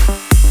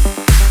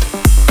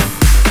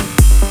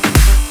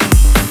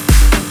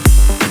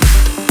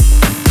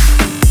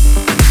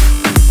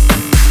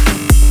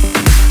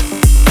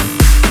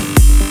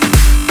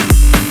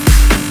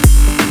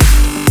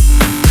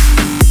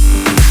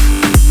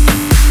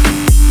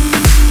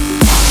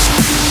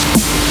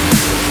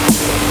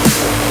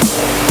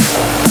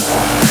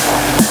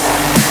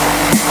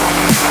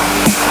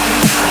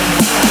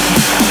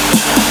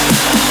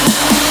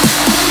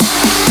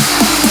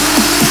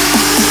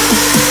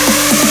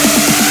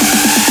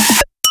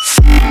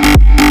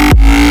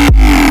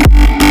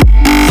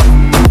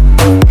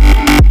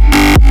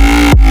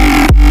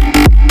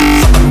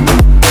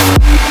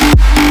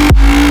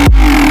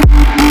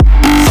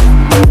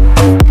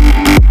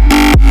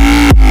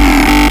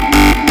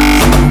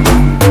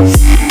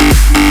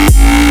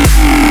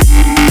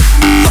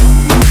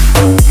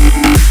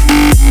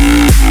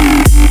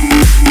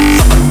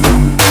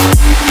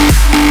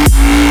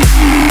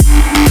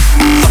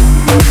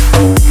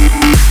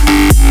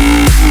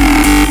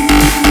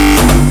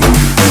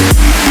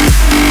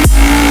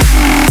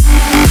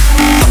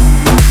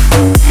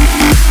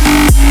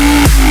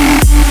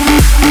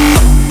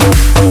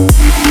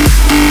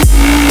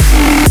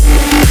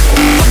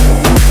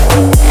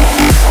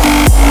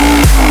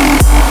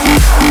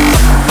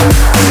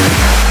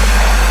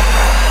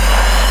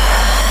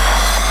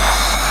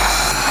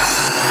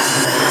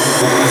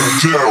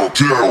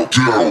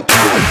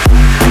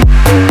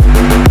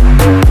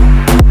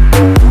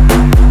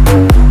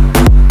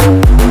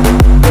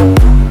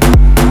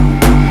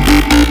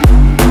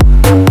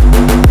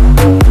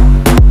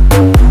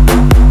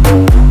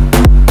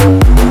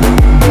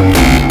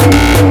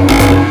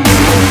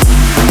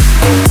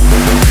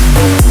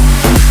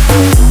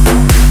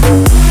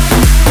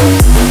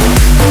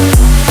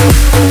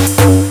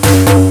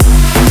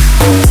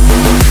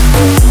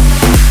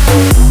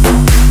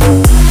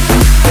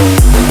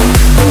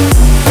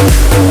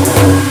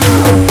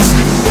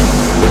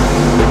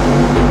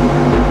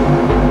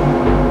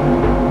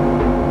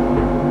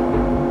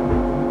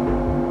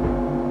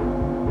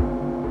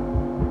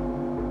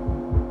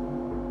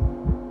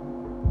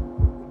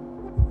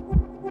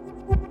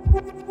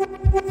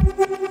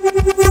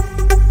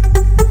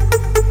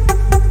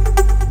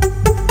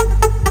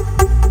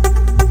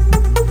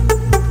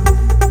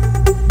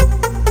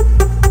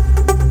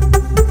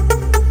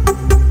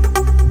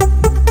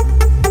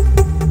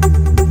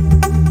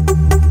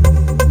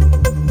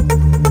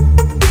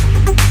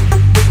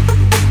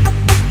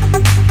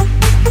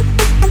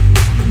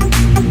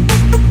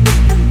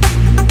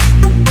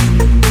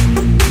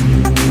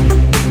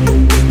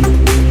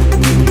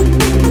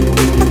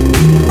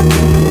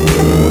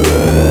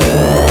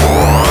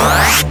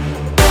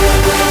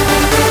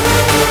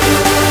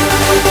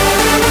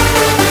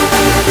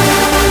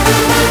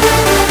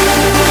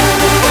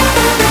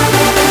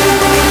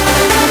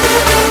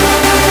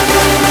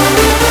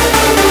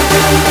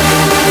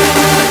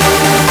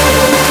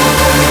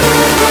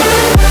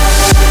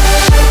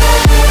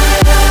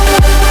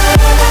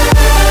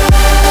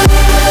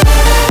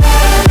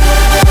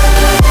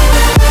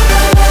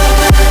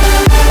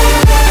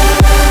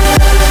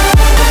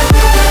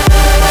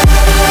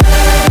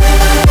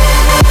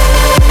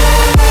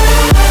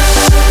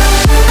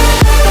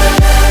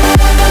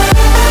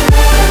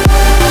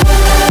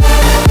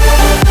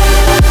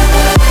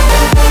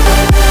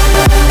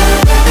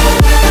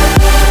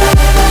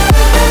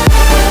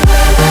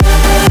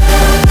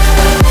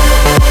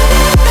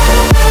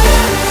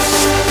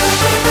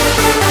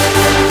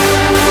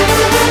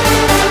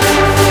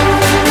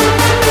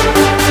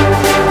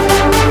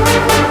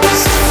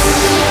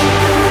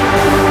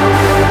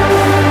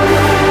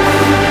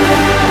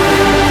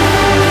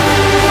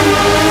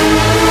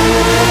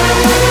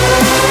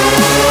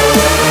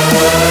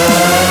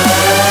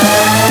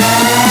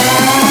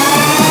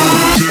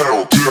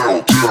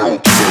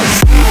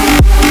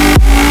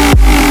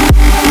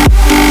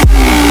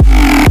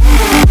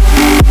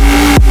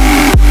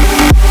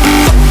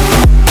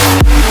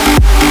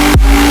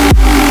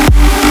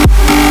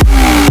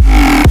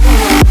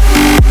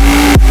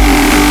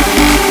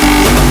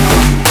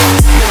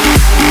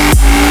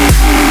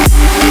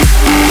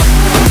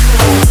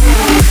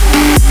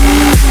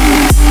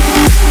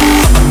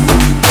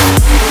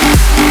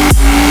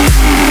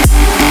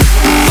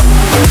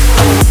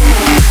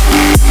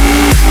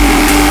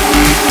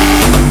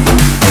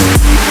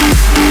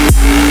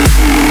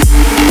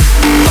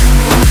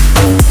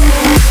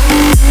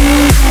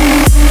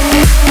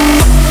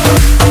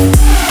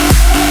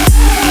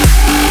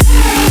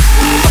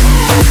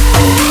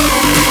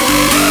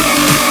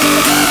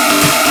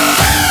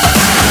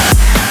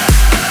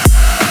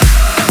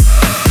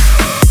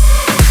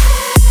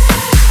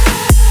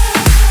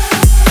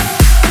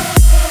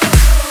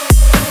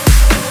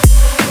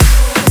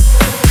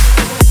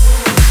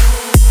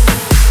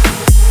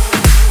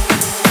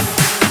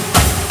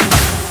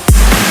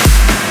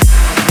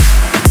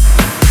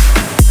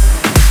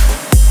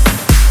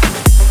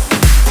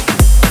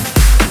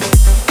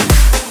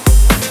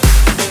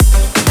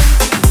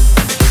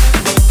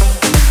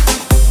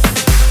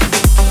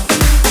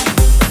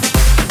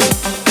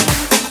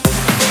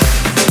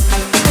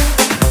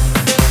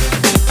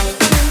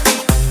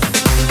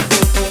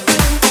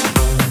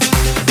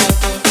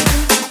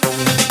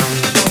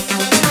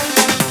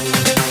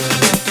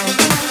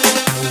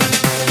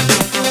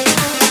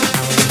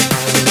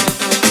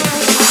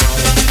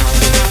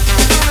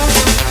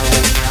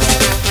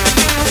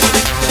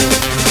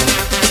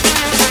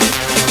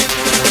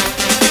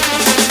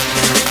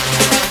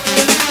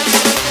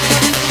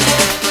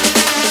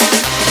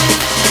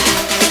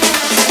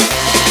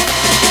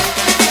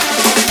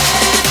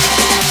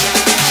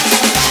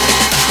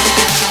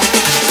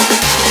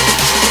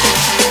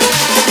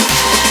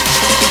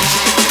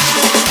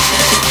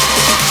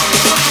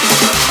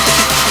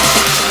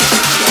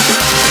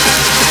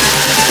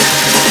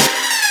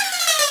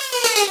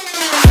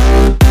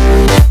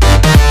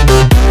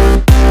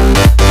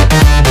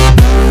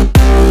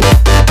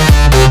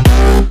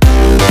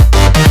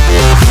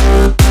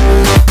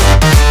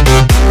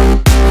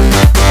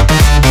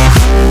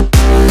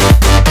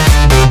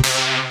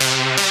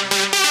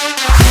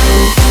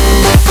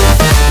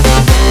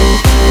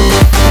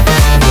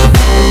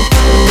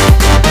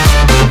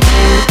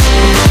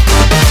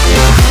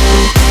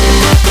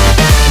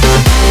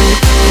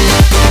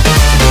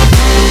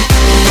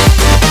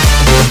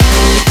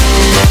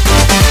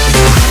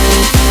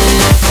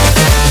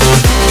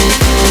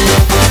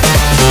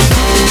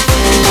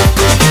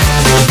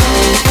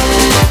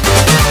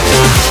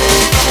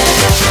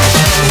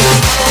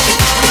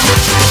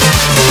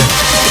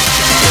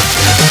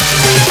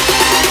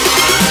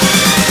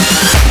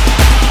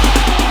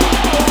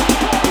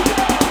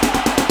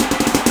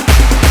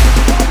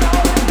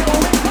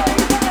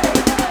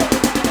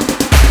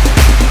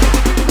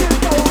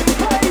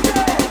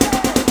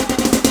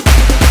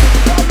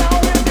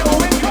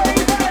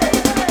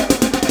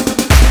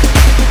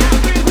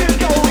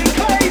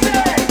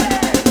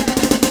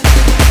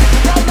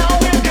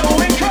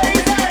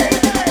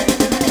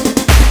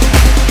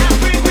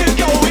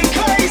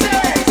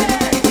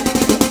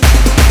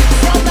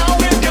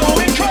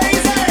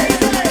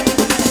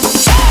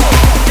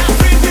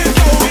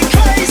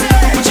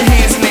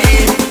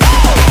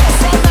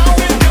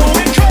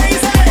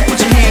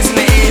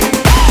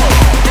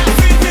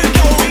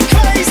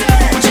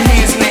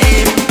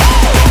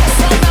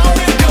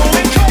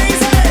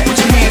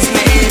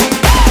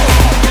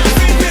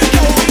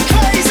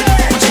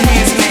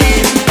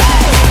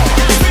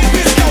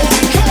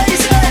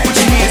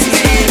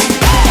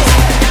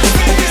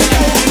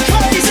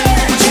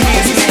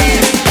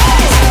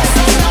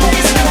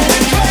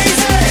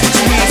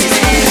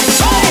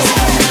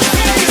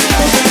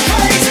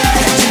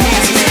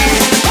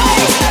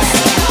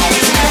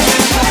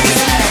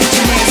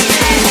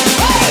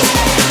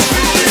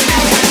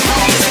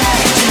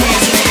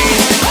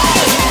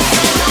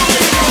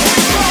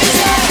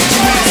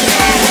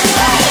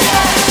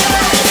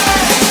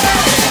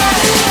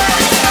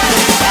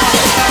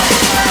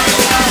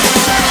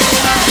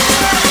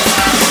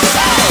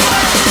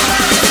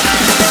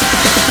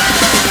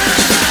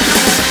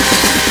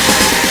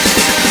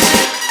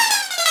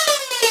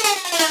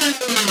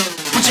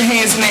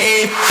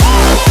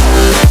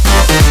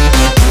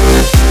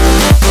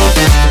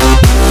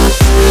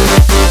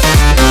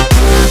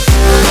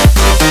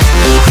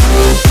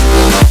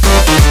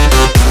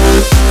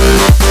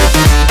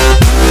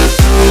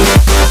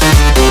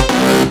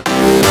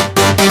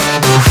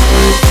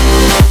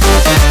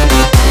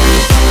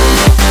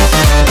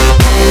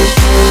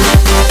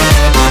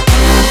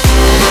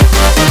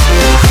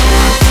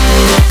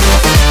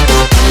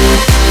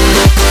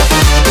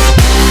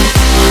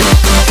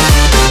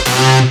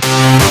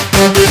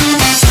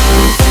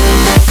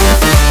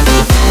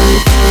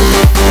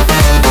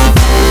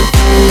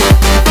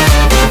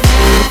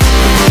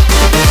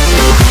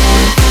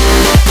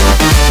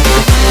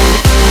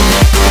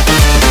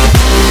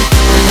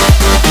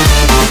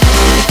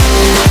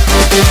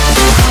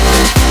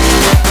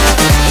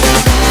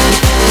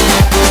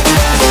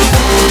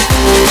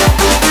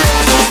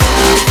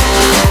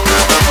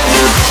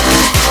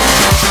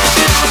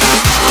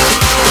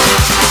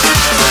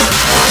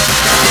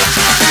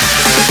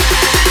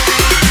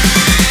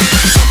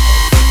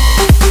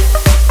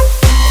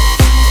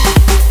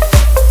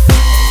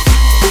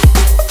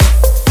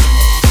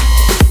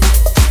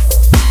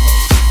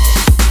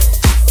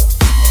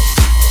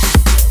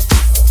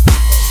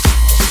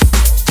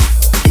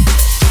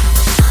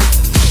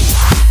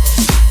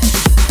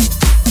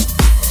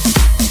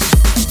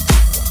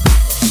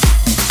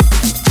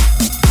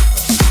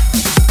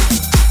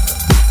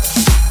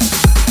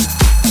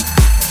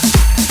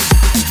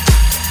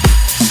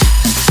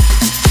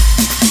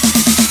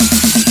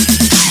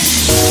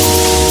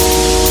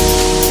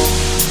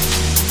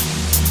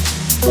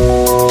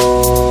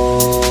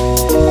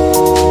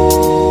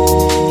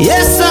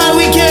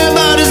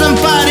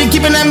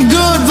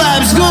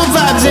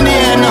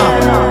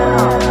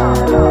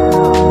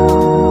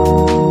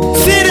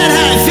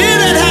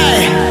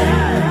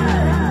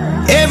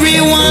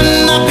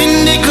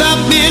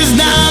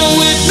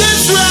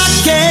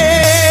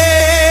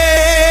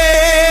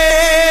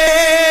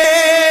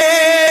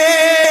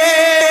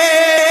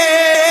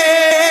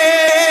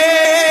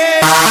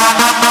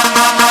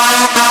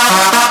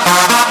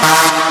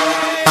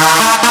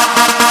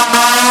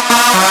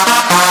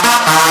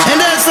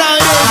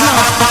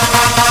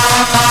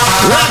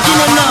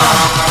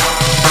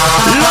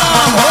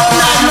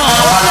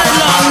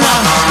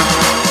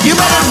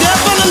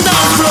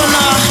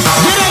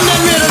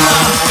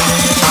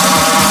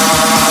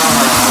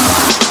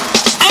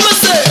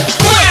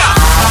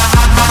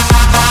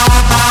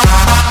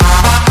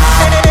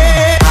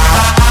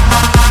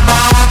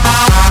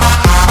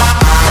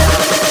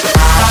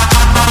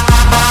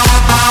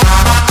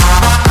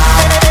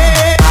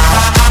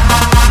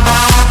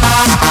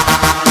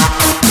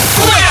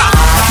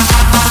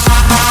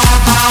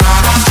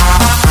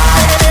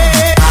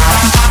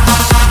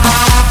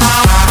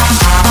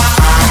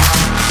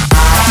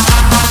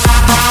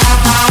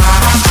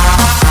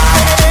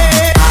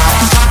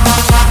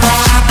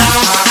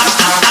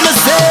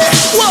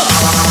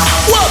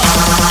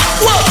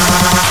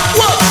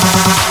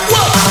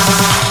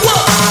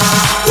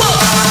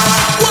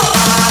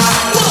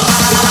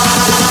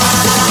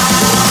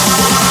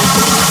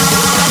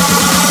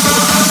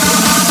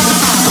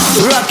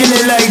 Run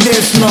it like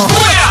this now.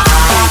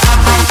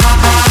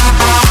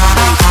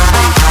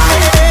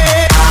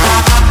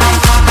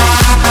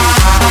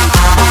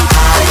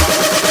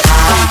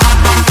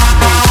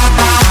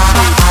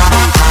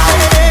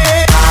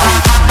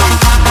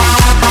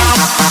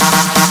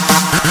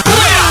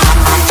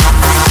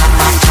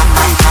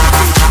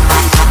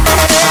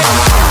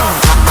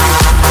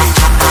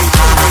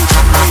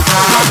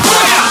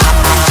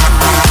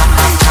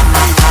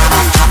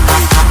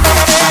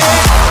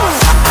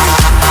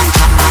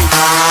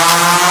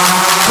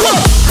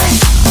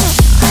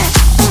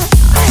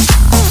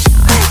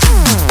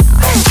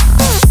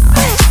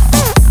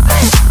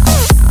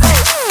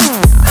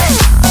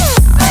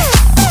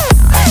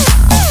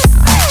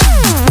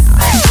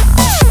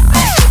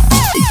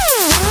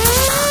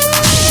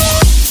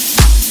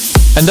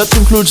 And that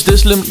concludes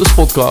this Limitless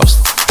podcast.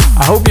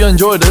 I hope you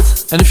enjoyed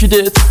it, and if you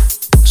did,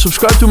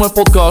 subscribe to my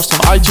podcast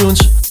on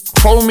iTunes,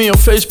 follow me on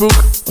Facebook,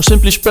 or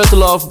simply spread the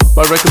love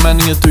by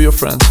recommending it to your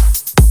friends.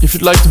 If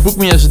you'd like to book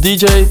me as a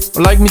DJ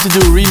or like me to do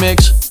a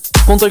remix,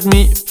 contact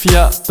me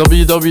via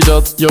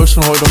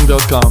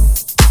www.joostvanhooydonk.com.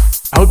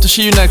 I hope to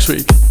see you next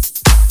week.